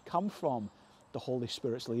convictions come from the Holy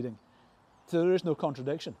Spirit's leading. So there is no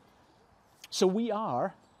contradiction. So we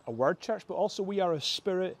are a word church, but also we are a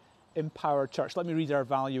Spirit-empowered church. Let me read our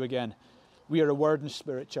value again. We are a word and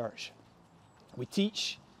Spirit church. We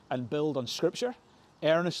teach and build on Scripture,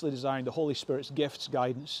 earnestly desiring the Holy Spirit's gifts,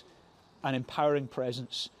 guidance, and empowering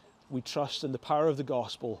presence. We trust in the power of the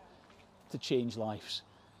gospel to change lives.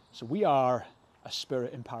 So we are a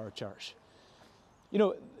Spirit-empowered church. You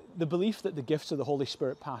know, the belief that the gifts of the Holy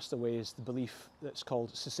Spirit passed away is the belief that's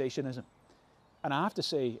called cessationism. And I have to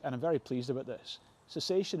say, and I'm very pleased about this,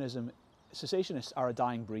 cessationists are a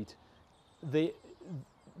dying breed.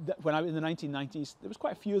 When I was in the 1990s, there was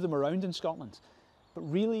quite a few of them around in Scotland, but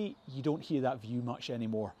really you don't hear that view much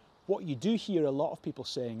anymore. What you do hear a lot of people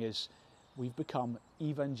saying is we've become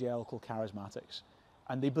evangelical charismatics,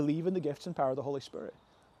 and they believe in the gifts and power of the Holy Spirit.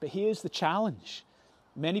 But here's the challenge.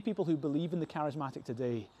 Many people who believe in the charismatic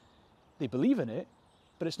today, they believe in it,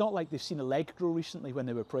 but it's not like they've seen a leg grow recently when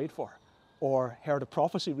they were prayed for, or heard a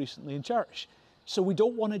prophecy recently in church. So we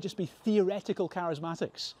don't want to just be theoretical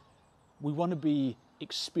charismatics. We want to be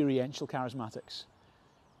experiential charismatics.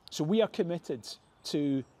 So we are committed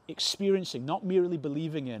to experiencing, not merely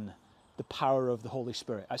believing in, the power of the Holy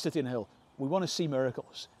Spirit. At City on the Hill, we want to see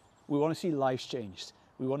miracles. We want to see lives changed.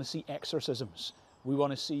 We want to see exorcisms. We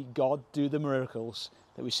want to see God do the miracles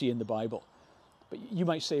that we see in the Bible. But you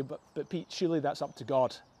might say, but Pete, surely that's up to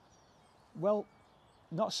God. Well,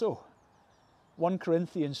 not so. 1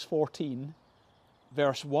 Corinthians 14,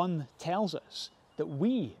 verse 1 tells us that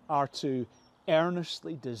we are to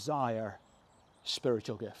earnestly desire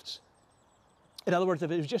spiritual gifts. In other words,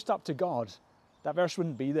 if it was just up to God, that verse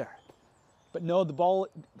wouldn't be there. But no,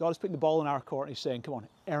 God is putting the ball in our court and he's saying, come on,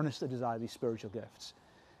 earnestly desire these spiritual gifts.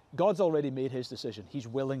 God's already made his decision. He's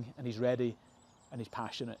willing and he's ready and he's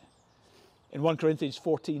passionate. In 1 Corinthians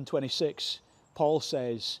 14:26, Paul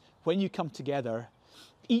says, when you come together,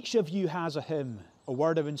 each of you has a hymn, a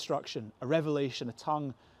word of instruction, a revelation, a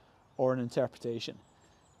tongue, or an interpretation.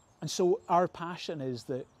 And so our passion is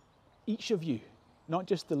that each of you, not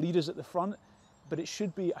just the leaders at the front, but it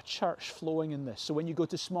should be a church flowing in this. So when you go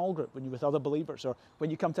to small group, when you're with other believers, or when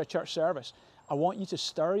you come to a church service, I want you to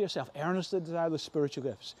stir yourself, earnestly desire the spiritual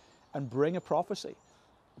gifts, and bring a prophecy.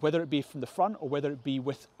 Whether it be from the front or whether it be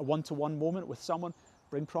with a one-to-one moment with someone,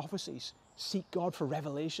 bring prophecies. Seek God for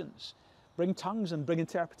revelations. Bring tongues and bring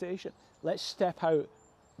interpretation. Let's step out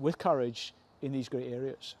with courage in these great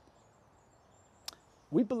areas.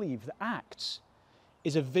 We believe that Acts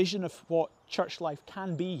is a vision of what church life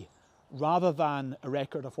can be rather than a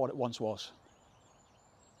record of what it once was.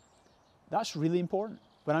 That's really important.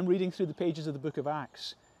 When I'm reading through the pages of the book of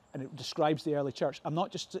Acts and it describes the early church, I'm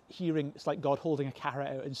not just hearing, it's like God holding a carrot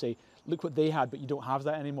out and say, look what they had, but you don't have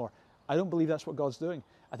that anymore. I don't believe that's what God's doing.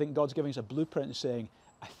 I think God's giving us a blueprint and saying,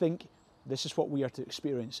 I think this is what we are to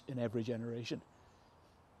experience in every generation.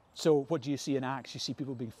 So what do you see in Acts? You see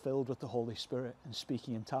people being filled with the Holy Spirit and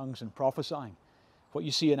speaking in tongues and prophesying. What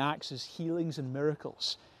you see in Acts is healings and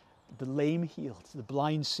miracles. The lame healed, the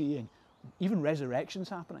blind seeing, even resurrections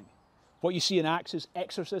happening. What you see in Acts is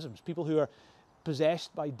exorcisms, people who are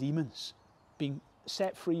possessed by demons being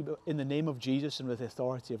set free in the name of Jesus and with the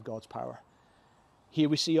authority of God's power. Here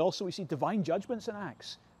we see divine judgments in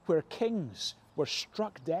Acts, where kings were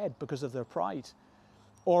struck dead because of their pride,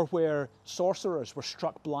 or where sorcerers were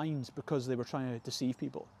struck blind because they were trying to deceive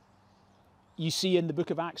people. You see in the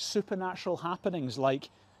book of Acts supernatural happenings like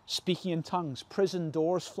speaking in tongues, prison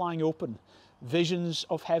doors flying open, visions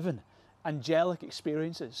of heaven, angelic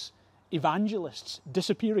experiences, evangelists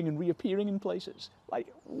disappearing and reappearing in places. Like,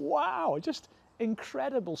 wow, just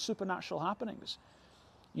incredible supernatural happenings.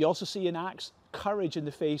 You also see in Acts courage in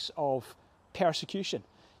the face of persecution.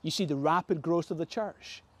 You see the rapid growth of the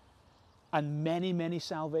church and many, many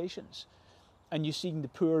salvations. And you see the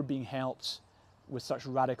poor being helped with such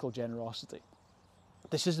radical generosity.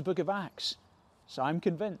 This is the book of Acts. So I'm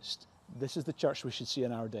convinced this is the church we should see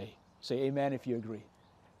in our day. Say amen if you agree.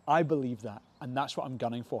 I believe that, and that's what I'm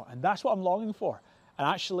gunning for, and that's what I'm longing for. And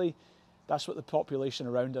actually, that's what the population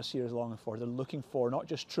around us here is longing for. They're looking for not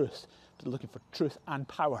just truth, but they're looking for truth and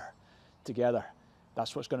power together.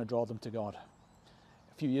 That's what's going to draw them to God.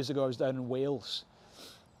 A few years ago I was down in Wales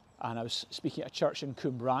and I was speaking at a church in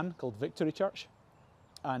Cwmbran called Victory Church,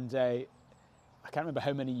 and I can't remember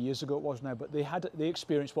how many years ago it was now, but they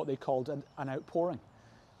experienced what they called an outpouring.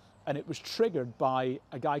 And it was triggered by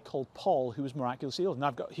a guy called Paul who was miraculously healed.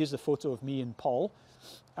 And here's the photo of me and Paul.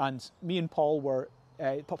 And me and Paul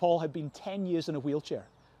Paul had been 10 years in a wheelchair,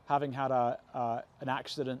 having had an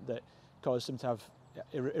accident that caused him to have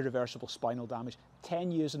irreversible spinal damage.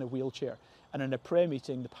 10 years in a wheelchair. And in a prayer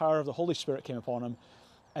meeting, the power of the Holy Spirit came upon him,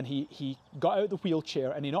 and he got out of the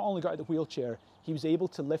wheelchair, and he not only got out of the wheelchair, he was able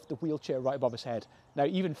to lift the wheelchair right above his head. Now,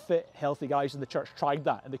 even fit, healthy guys in the church tried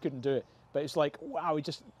that, and they couldn't do it. But it's like, wow, he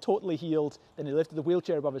just totally healed. Then he lifted the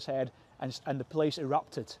wheelchair above his head, and the place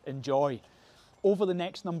erupted in joy. Over the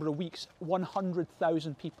next number of weeks,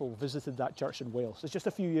 100,000 people visited that church in Wales. It's just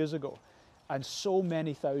a few years ago. And so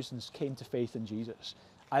many thousands came to faith in Jesus.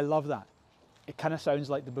 I love that. It kind of sounds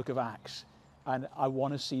like the book of Acts. And I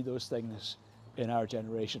want to see those things in our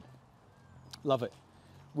generation. Love it.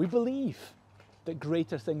 We believe that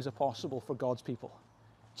greater things are possible for God's people.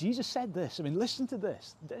 Jesus said this. I mean, listen to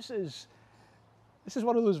this. This is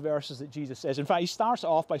one of those verses that Jesus says. In fact, he starts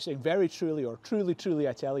off by saying, very truly, or truly, truly,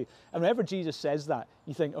 I tell you. And whenever Jesus says that,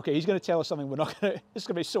 you think, okay, he's going to tell us something it's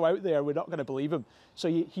going to be so out there, we're not going to believe him. So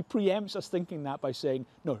he preempts us thinking that by saying,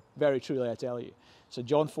 no, very truly, I tell you. So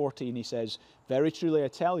John 14, he says, very truly, I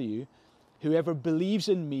tell you, whoever believes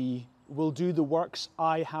in me will do the works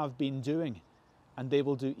I have been doing, and they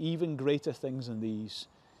will do even greater things than these,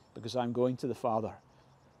 because I'm going to the Father.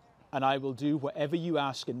 And I will do whatever you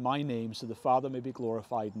ask in my name, so the Father may be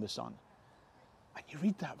glorified in the Son. And you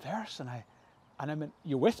read that verse, and I mean,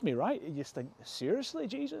 you're with me, right? You just think, seriously,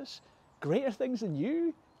 Jesus? Greater things than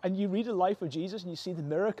you? And you read the life of Jesus, and you see the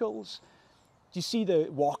miracles. You see the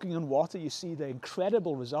walking on water. You see the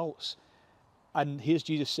incredible results. And here's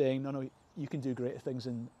Jesus saying, no, you can do greater things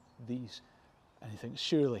than these. And you think,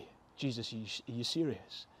 surely, Jesus, are you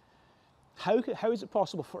serious? How is it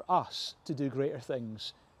possible for us to do greater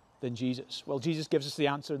things than Jesus? Well, Jesus gives us the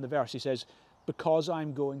answer in the verse. He says, because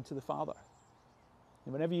I'm going to the Father.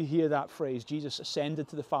 And whenever you hear that phrase, Jesus ascended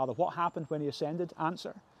to the Father, what happened when he ascended?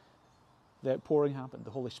 Answer. The outpouring happened.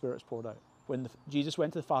 The Holy Spirit's poured out. When Jesus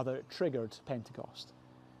went to the Father, it triggered Pentecost.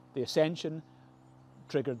 The ascension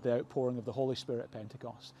triggered the outpouring of the Holy Spirit at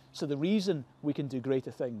Pentecost. So the reason we can do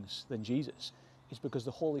greater things than Jesus is because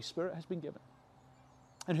the Holy Spirit has been given.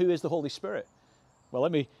 And who is the Holy Spirit? Well,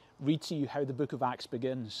 let me read to you how the book of Acts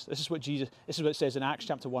begins. This is what it says in Acts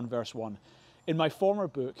chapter 1, verse 1. In my former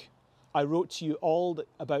book, I wrote to you all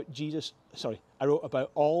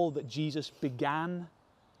about all that Jesus began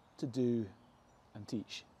to do and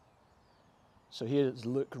teach. So here is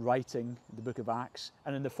Luke writing the book of Acts,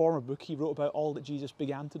 and in the former book he wrote about all that Jesus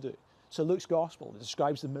began to do. So Luke's gospel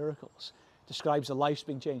describes the miracles, describes the lives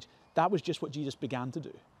being changed. That was just what Jesus began to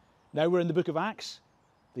do. Now we're in the book of Acts.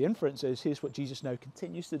 The inference is, here's what Jesus now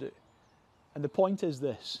continues to do. And the point is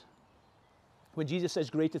this. When Jesus says,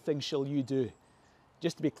 greater things shall you do,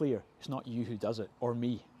 just to be clear, it's not you who does it, or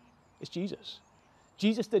me. It's Jesus.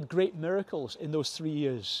 Jesus did great miracles in those 3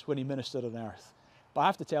 years when he ministered on earth. But I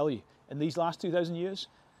have to tell you, in these last 2,000 years,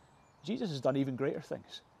 Jesus has done even greater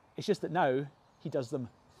things. It's just that now he does them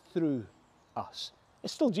through us.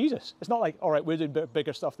 It's still Jesus. It's not like, all right, we're doing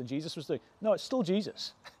bigger stuff than Jesus was doing. No, it's still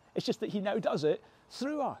Jesus. It's just that he now does it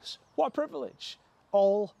through us. What a privilege.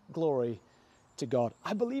 All glory to God.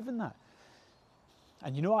 I believe in that.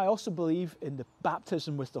 And you know, I also believe in the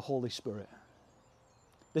baptism with the Holy Spirit.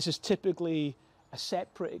 This is typically a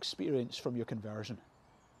separate experience from your conversion.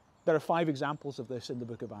 There are 5 examples of this in the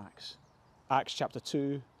book of Acts. Acts chapter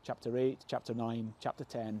 2, chapter 8, chapter 9, chapter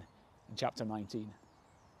 10, and chapter 19.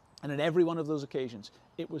 And in every one of those occasions,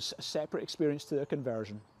 it was a separate experience to their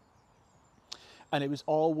conversion. And it was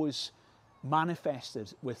always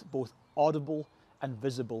manifested with both audible and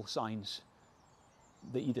visible signs.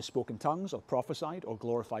 They either spoke in tongues or prophesied or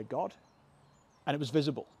glorified God. And it was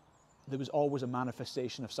visible. There was always a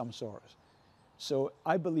manifestation of some sort. So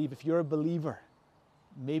I believe if you're a believer,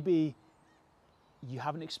 maybe you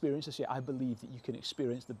haven't experienced this yet, I believe that you can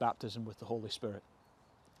experience the baptism with the Holy Spirit.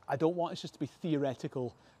 I don't want us just to be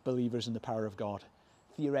theoretical believers in the power of God,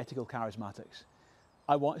 theoretical charismatics.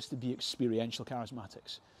 I want us to be experiential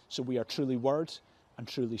charismatics. So we are truly Word and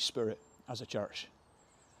truly Spirit as a church.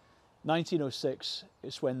 1906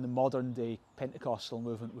 is when the modern day Pentecostal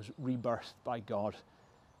movement was rebirthed by God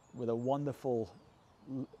with a wonderful,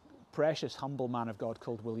 precious, humble man of God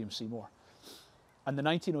called William Seymour. And the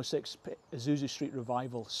 1906 Azusa Street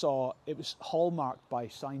revival it was hallmarked by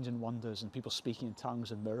signs and wonders and people speaking in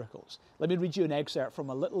tongues and miracles. Let me read you an excerpt from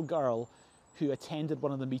a little girl who attended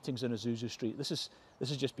one of the meetings in Azusa Street. This is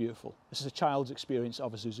just beautiful. This is a child's experience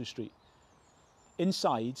of Azusa Street.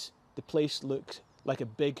 Inside, the place looked like a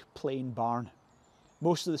big plain barn.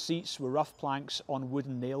 Most of the seats were rough planks on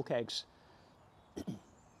wooden nail kegs.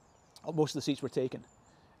 Most of the seats were taken.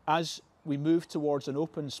 As we moved towards an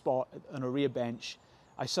open spot on a rear bench,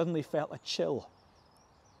 I suddenly felt a chill.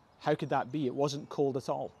 How could that be? It wasn't cold at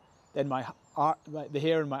all. Then the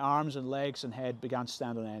hair in my arms and legs and head began to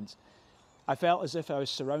stand on end. I felt as if I was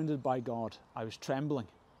surrounded by God. I was trembling.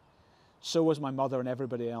 So was my mother and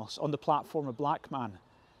everybody else. On the platform, a black man.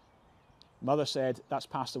 Mother said, "That's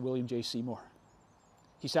Pastor William J. Seymour."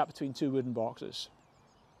 He sat between two wooden boxes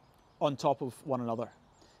on top of one another,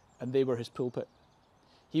 and they were his pulpit.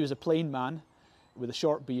 He was a plain man with a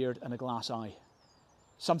short beard and a glass eye.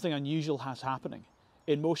 Something unusual was happening.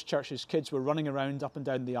 In most churches, kids were running around up and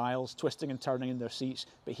down the aisles, twisting and turning in their seats.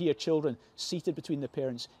 But here, children seated between their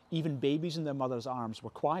parents, even babies in their mother's arms, were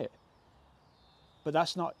quiet. But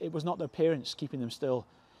it was not their parents keeping them still.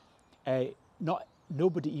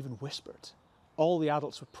 Nobody even whispered. All the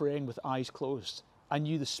adults were praying with eyes closed. I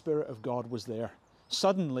knew the Spirit of God was there.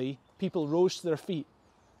 Suddenly, people rose to their feet.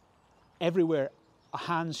 Everywhere,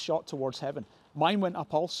 hands shot towards heaven. Mine went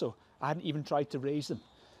up also. I hadn't even tried to raise them.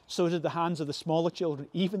 So did the hands of the smaller children,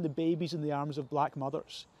 even the babies in the arms of black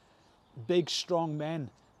mothers. Big, strong men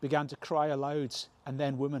began to cry aloud, and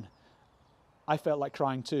then women. I felt like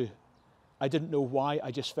crying too. I didn't know why.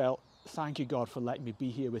 I just felt, thank you, God, for letting me be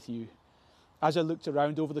here with you. As I looked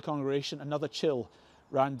around over the congregation, another chill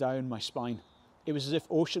ran down my spine. It was as if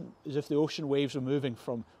the ocean waves were moving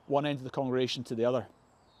from one end of the congregation to the other.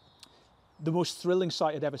 The most thrilling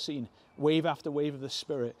sight I'd ever seen. Wave after wave of the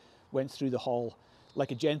Spirit went through the hall, like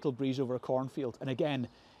a gentle breeze over a cornfield. And again,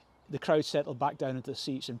 the crowd settled back down into the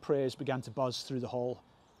seats and prayers began to buzz through the hall.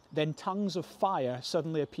 Then tongues of fire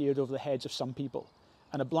suddenly appeared over the heads of some people,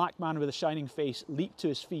 and a black man with a shining face leaped to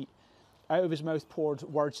his feet. Out of his mouth poured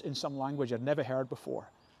words in some language I'd never heard before.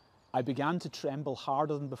 I began to tremble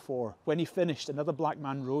harder than before. When he finished, another black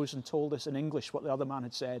man rose and told us in English what the other man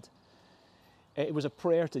had said. It was a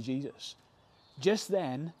prayer to Jesus. Just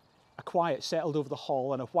then, a quiet settled over the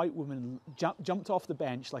hall and a white woman jumped off the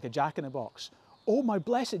bench like a jack-in-a-box. "Oh, my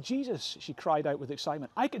blessed Jesus," she cried out with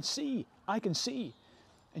excitement. I can see.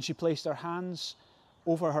 And she placed her hands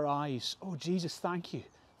over her eyes. "Oh, Jesus, thank you.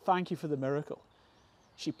 Thank you for the miracle."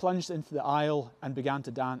 She plunged into the aisle and began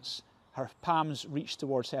to dance. Her palms reached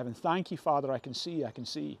towards heaven. "Thank you, Father, I can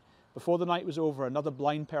see. Before the night was over, another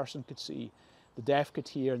blind person could see, the deaf could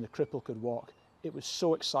hear, and the cripple could walk. It was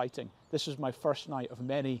so exciting. This was my first night of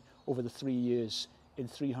many over the 3 years in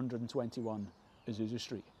 321 Azusa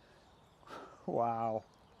Street. Wow.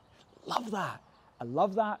 Love that. I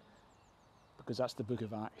love that because that's the book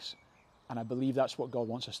of Acts. And I believe that's what God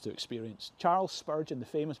wants us to experience. Charles Spurgeon, the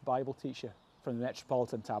famous Bible teacher from the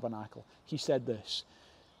Metropolitan Tabernacle, he said this: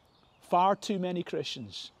 "Far too many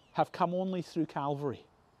Christians have come only through Calvary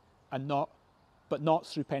but not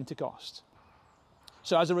through Pentecost.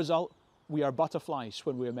 So as a result, we are butterflies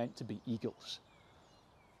when we are meant to be eagles."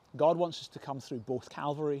 God wants us to come through both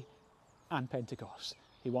Calvary and Pentecost.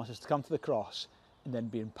 He wants us to come to the cross and then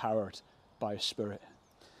be empowered by His Spirit.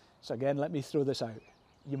 So again, let me throw this out.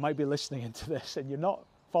 You might be listening into this and you're not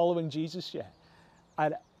following Jesus yet.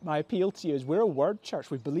 And my appeal to you is, we're a word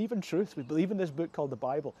church. We believe in truth. We believe in this book called the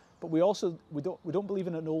Bible. But we don't believe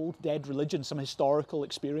in an old dead religion, some historical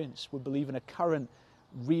experience. We believe in a current,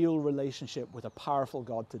 real relationship with a powerful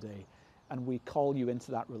God today. And we call you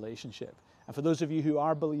into that relationship. And for those of you who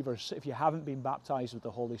are believers, if you haven't been baptized with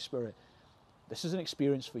the Holy Spirit, this is an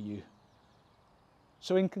experience for you.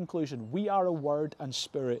 So in conclusion, we are a word and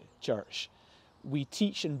spirit church. We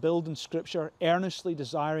teach and build in Scripture, earnestly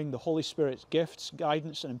desiring the Holy Spirit's gifts,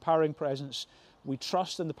 guidance, and empowering presence. We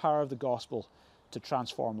trust in the power of the gospel to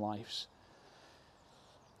transform lives.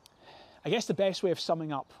 I guess the best way of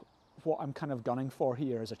summing up what I'm kind of gunning for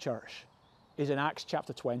here as a church is in Acts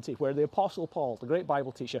chapter 20, where the Apostle Paul, the great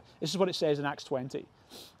Bible teacher, this is what it says in Acts 20.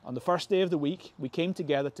 "On the first day of the week, we came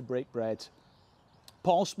together to break bread.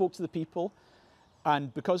 Paul spoke to the people,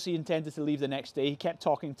 and because he intended to leave the next day, he kept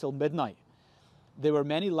talking till midnight. There were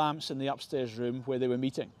many lamps in the upstairs room where they were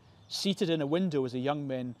meeting. Seated in a window was a young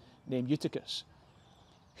man named Eutychus,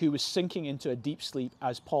 who was sinking into a deep sleep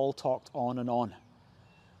as Paul talked on and on.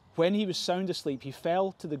 When he was sound asleep, he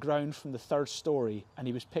fell to the ground from the third story, and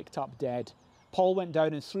he was picked up dead. Paul went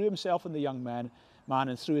down and threw himself on the young man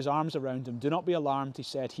and threw his arms around him. 'Do not be alarmed,' he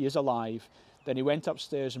said, 'he is alive.' Then he went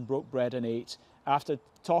upstairs and broke bread and ate. After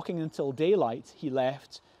talking until daylight, he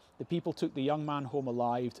left. The people took the young man home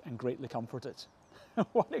alive and greatly comforted."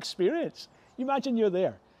 What an experience. You imagine you're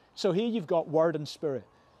there. So here you've got Word and Spirit.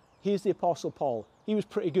 Here's the Apostle Paul. He was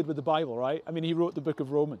pretty good with the Bible, right? I mean, he wrote the book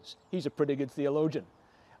of Romans. He's a pretty good theologian.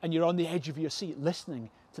 And you're on the edge of your seat listening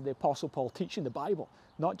to the Apostle Paul teaching the Bible,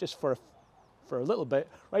 not just for a little bit,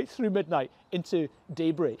 right through midnight into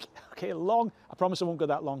daybreak. Okay, long, I promise I won't go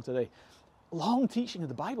that long today. Long teaching of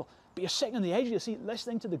the Bible. But you're sitting on the edge of your seat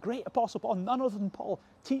listening to the great Apostle Paul, none other than Paul,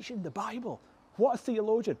 teaching the Bible. What a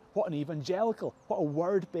theologian, what an evangelical, what a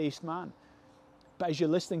word-based man. But as you're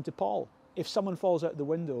listening to Paul, if someone falls out the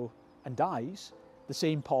window and dies, the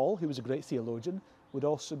same Paul, who was a great theologian, would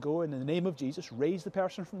also go in the name of Jesus, raise the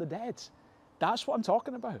person from the dead. That's what I'm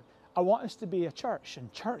talking about. I want us to be a church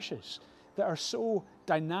and churches that are so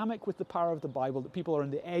dynamic with the power of the Bible that people are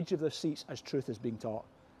on the edge of their seats as truth is being taught.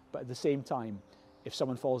 But at the same time, if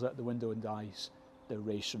someone falls out the window and dies, they're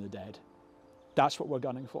raised from the dead. That's what we're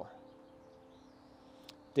gunning for.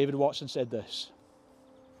 David Watson said this: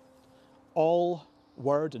 all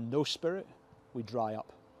word and no spirit, we dry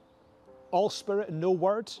up. All spirit and no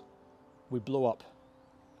word, we blow up.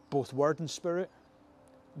 Both word and spirit,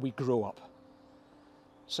 we grow up.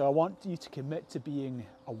 So I want you to commit to being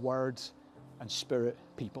a word and spirit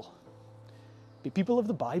people. Be people of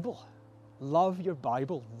the Bible. Love your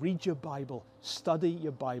Bible, read your Bible, study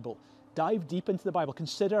your Bible, dive deep into the Bible.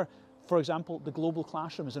 Consider, for example, the global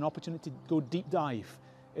classroom as an opportunity to go deep dive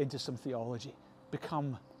into some theology.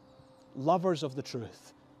 Become lovers of the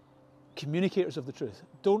truth, communicators of the truth.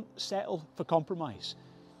 Don't settle for compromise.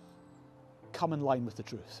 Come in line with the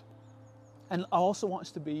truth. And I also want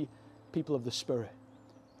us to be people of the Spirit.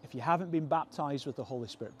 If you haven't been baptized with the Holy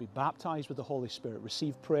Spirit, be baptized with the Holy Spirit.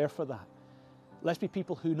 Receive prayer for that. Let's be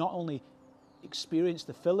people who not only experience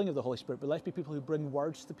the filling of the Holy Spirit, but let's be people who bring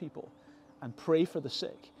words to people and pray for the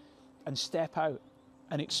sick and step out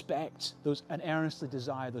and expect those and earnestly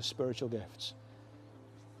desire those spiritual gifts.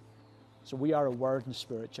 So we are a Word and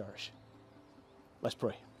Spirit church. Let's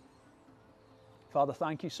pray. Father,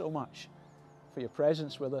 thank you so much for your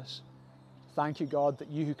presence with us. Thank you, God, that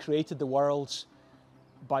you who created the worlds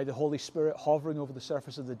by the Holy Spirit hovering over the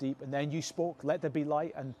surface of the deep, and then you spoke, let there be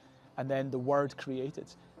light, and then the Word created.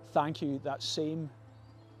 Thank you, that same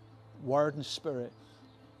Word and Spirit,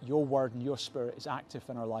 your Word and your Spirit is active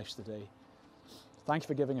in our lives today. Thank you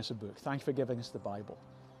for giving us a book. Thank you for giving us the Bible.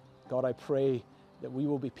 God, I pray that we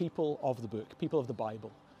will be people of the book, people of the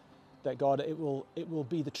Bible. That God, it will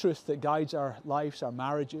be the truth that guides our lives, our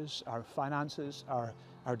marriages, our finances,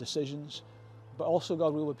 our decisions. But also,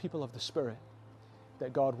 God, we will be people of the Spirit.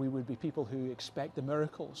 That God, we would be people who expect the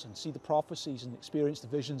miracles and see the prophecies and experience the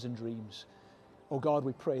visions and dreams. Oh God,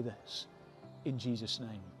 we pray this in Jesus'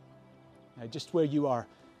 name. Now, just where you are,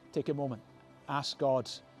 take a moment. Ask God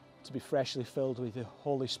to be freshly filled with the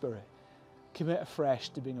Holy Spirit. Commit afresh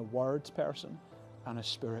to being a Word person and a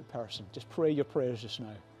Spirit person. Just pray your prayers just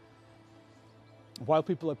now. While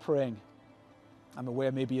people are praying, I'm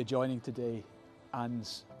aware maybe you're joining today and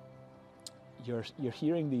you're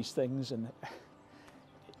hearing these things and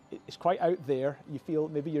it's quite out there. You feel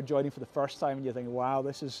maybe you're joining for the first time and you're thinking, wow,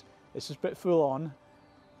 this is a bit full on,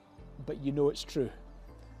 but you know it's true.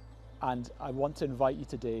 And I want to invite you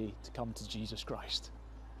today to come to Jesus Christ.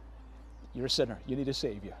 You're a sinner, you need a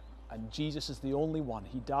Savior. And Jesus is the only one.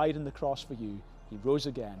 He died on the cross for you, He rose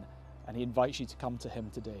again, and He invites you to come to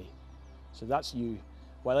Him today. So that's you.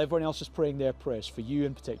 While everyone else is praying their prayers, for you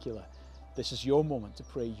in particular, this is your moment to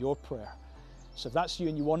pray your prayer. So if that's you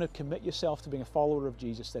and you want to commit yourself to being a follower of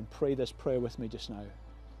Jesus, then pray this prayer with me just now.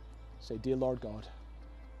 Say, dear Lord God,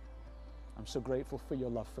 I'm so grateful for your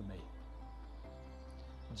love for me.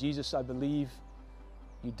 Jesus, I believe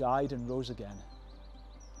you died and rose again.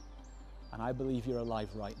 And I believe you're alive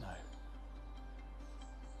right now.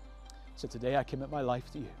 So today I commit my life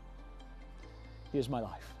to you. Here's my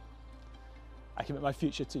life. I commit my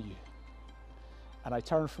future to you. And I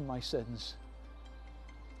turn from my sins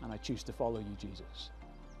and I choose to follow you, Jesus.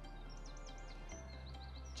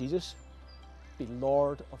 Jesus, be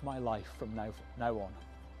Lord of my life from now on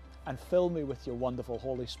and fill me with your wonderful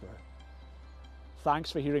Holy Spirit. Thanks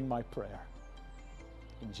for hearing my prayer.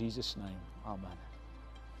 In Jesus' name, amen.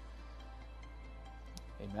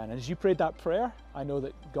 Amen. And as you prayed that prayer, I know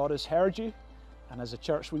that God has heard you. And as a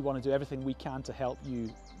church, we want to do everything we can to help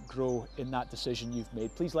you grow in that decision you've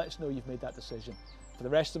made. Please let us know you've made that decision. For the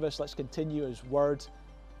rest of us, let's continue as Word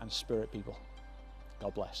and Spirit people.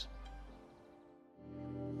 God bless.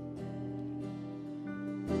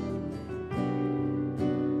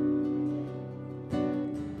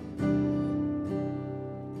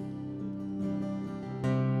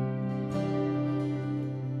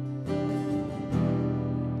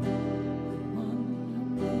 One who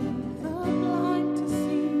made the blind to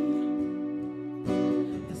see,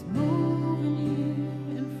 has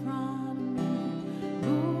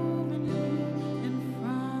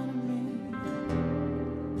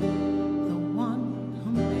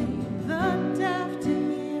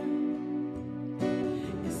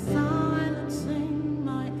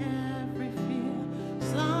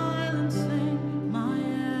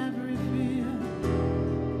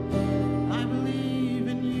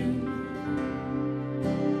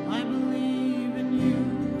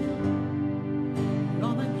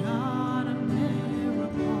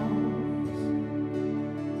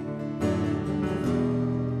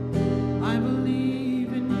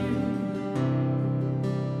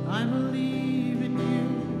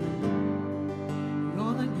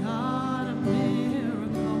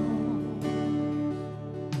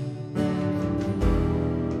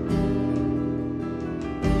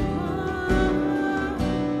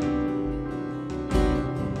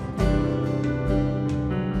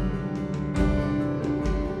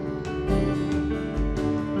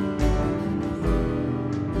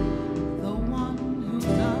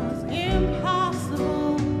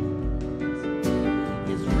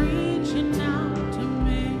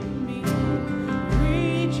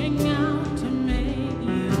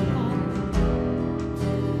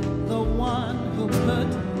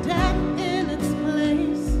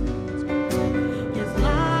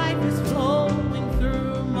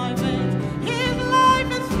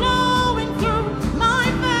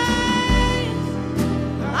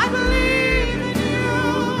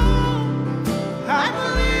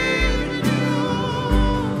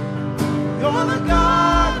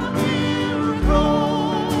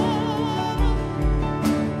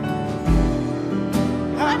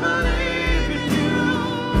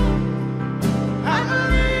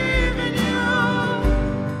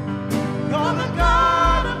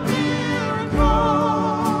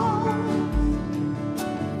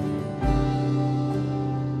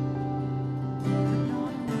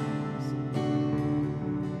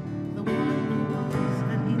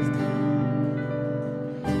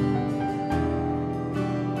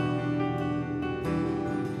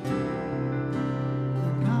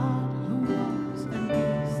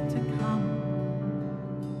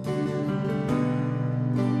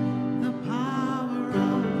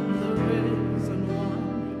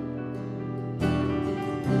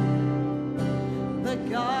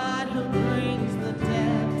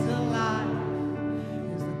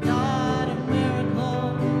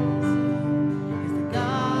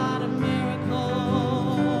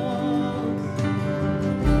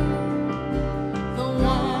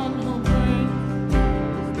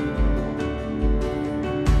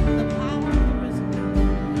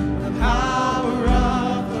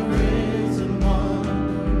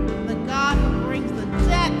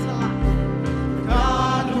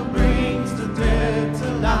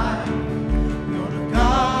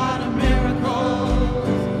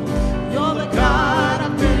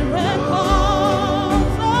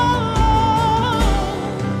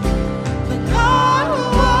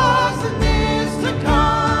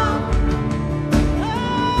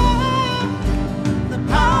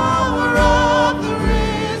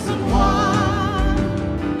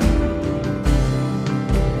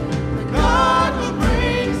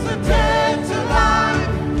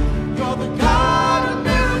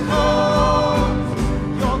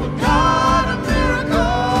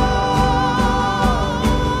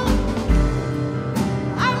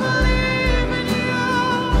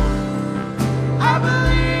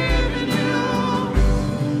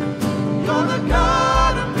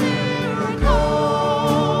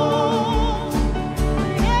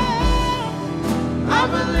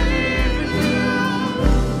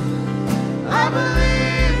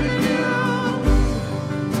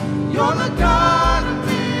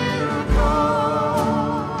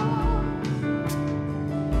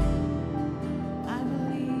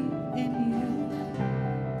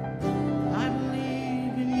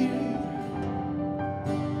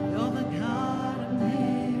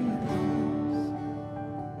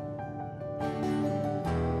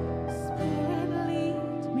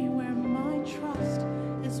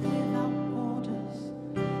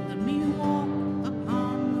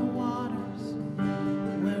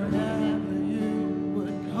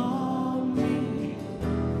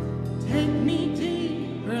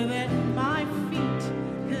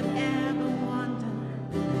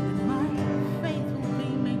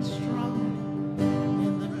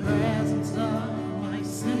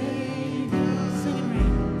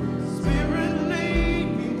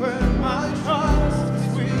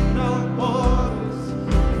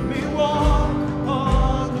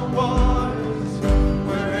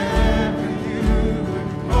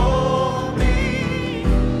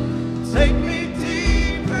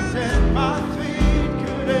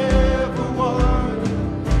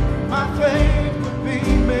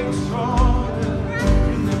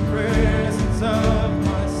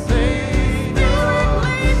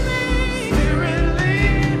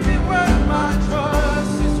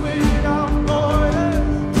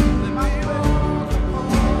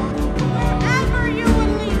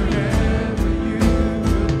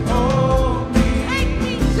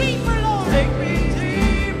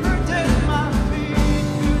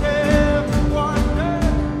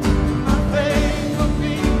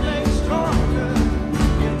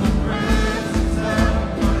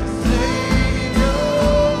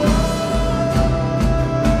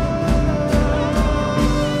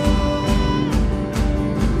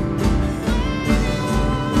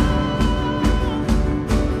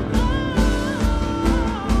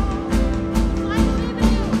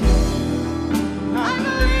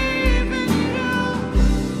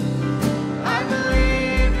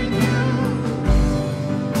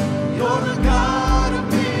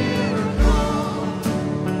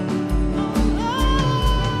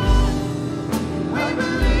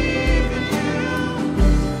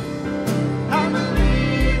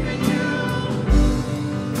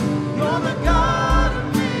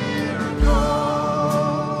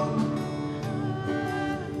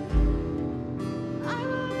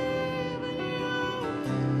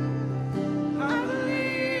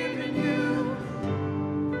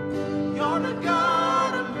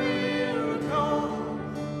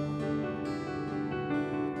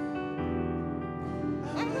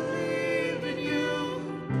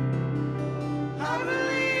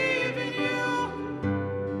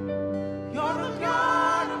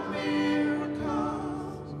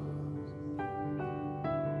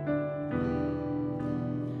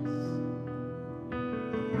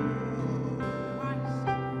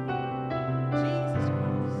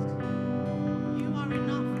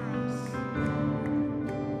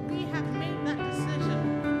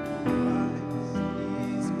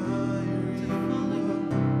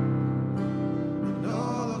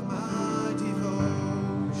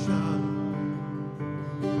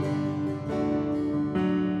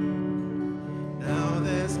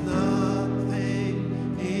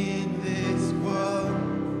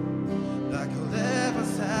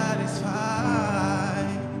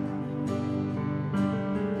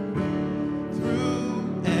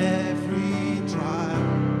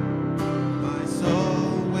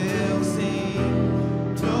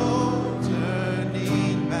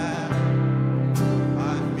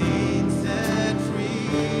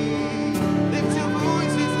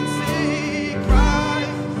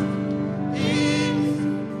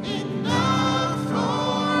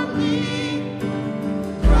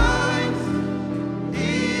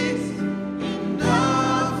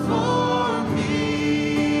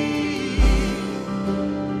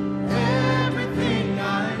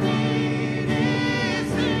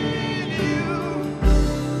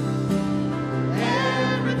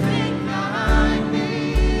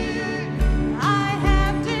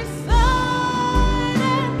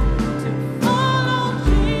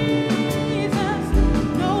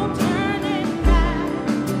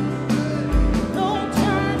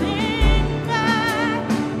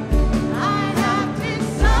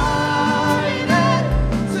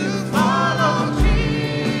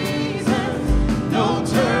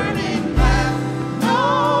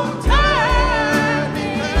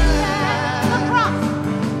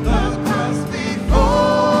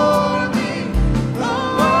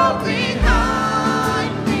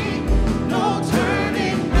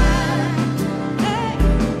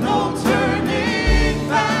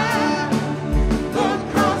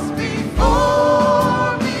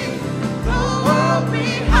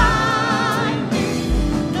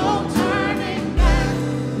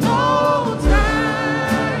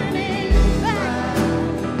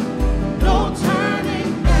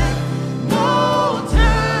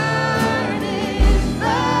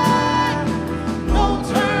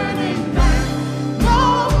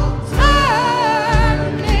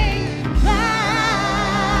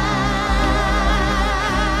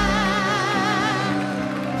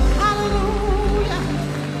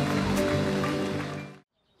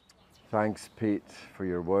Thanks, Pete, for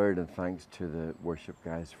your word, and thanks to the worship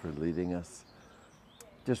guys for leading us.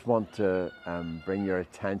 Just want to bring your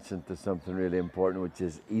attention to something really important, which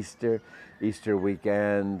is Easter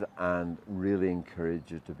weekend, and really encourage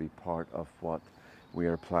you to be part of what we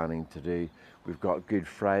are planning to do. We've got Good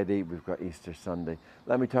Friday, we've got Easter Sunday.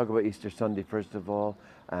 Let me talk about Easter Sunday first of all,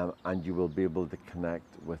 and you will be able to connect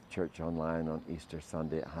with Church Online on Easter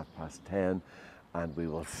Sunday at 10:30, and we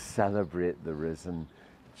will celebrate the risen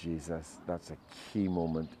Jesus. That's a key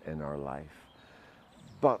moment in our life.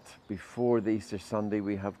 But before the Easter Sunday,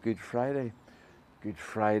 we have Good Friday. Good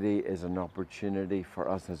Friday is an opportunity for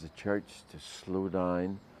us as a church to slow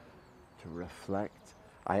down, to reflect.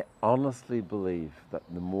 I honestly believe that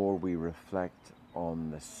the more we reflect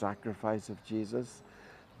on the sacrifice of Jesus,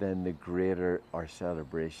 then the greater our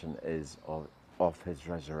celebration is of his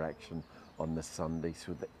resurrection on the Sunday,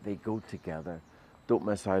 so that they go together. Don't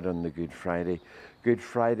miss out on the Good Friday. Good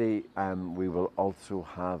Friday, we will also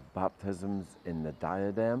have baptisms in the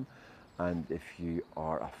diadem. And if you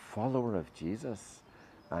are a follower of Jesus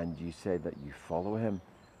and you say that you follow him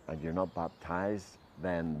and you're not baptized,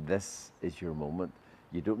 then this is your moment.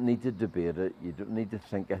 You don't need to debate it. You don't need to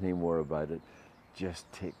think any more about it. Just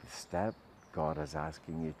take the step. God is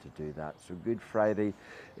asking you to do that. So Good Friday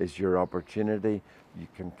is your opportunity. You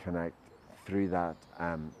can connect through that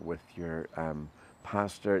with your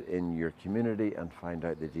pastor in your community and find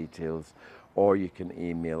out the details, or you can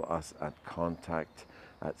email us at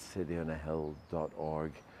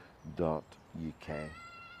contact@cityonahill.org.uk.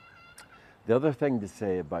 The other thing to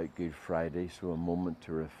say about Good Friday, so a moment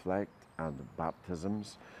to reflect and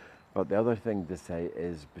baptisms, but the other thing to say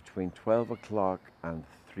is between 12 o'clock and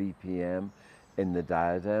 3 p.m. in the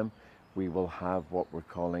diadem, we will have what we're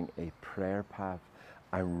calling a prayer path.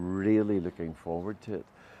 I'm really looking forward to it.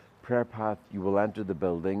 Prayer path, you will enter the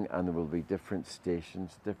building and there will be different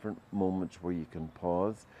stations, different moments where you can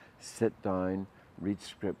pause, sit down, read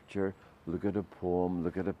scripture, look at a poem,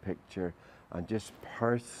 look at a picture, and just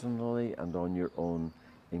personally and on your own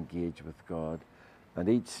engage with God. And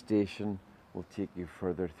each station will take you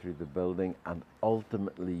further through the building, and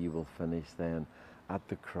ultimately you will finish then at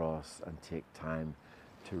the cross and take time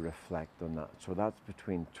to reflect on that. So that's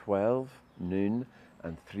between 12 noon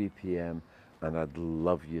and 3 p.m. and I'd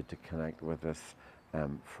love you to connect with us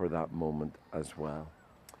for that moment as well.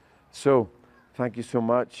 So thank you so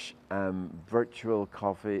much. Virtual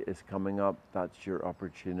coffee is coming up. That's your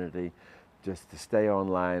opportunity just to stay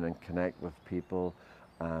online and connect with people,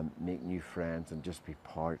 make new friends, and just be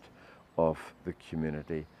part of the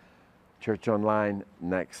community. Church Online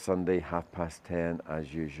next Sunday, 10:30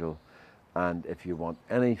 as usual. And if you want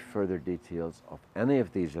any further details of any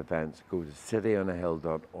of these events, go to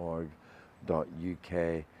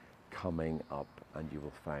cityonahill.org.uk coming up, and you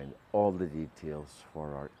will find all the details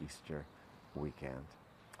for our Easter weekend.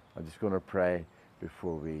 I'm just going to pray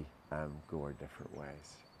before we go our different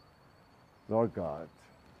ways. Lord God,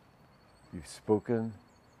 you've spoken,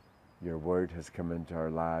 your word has come into our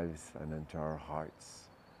lives and into our hearts.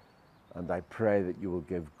 And I pray that you will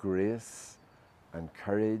give grace and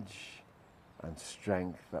courage and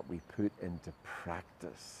strength that we put into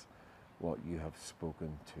practice what you have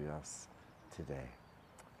spoken to us today.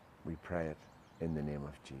 We pray it in the name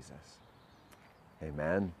of Jesus.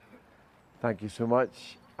 Amen. Thank you so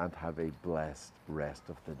much, and have a blessed rest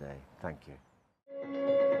of the day. Thank you.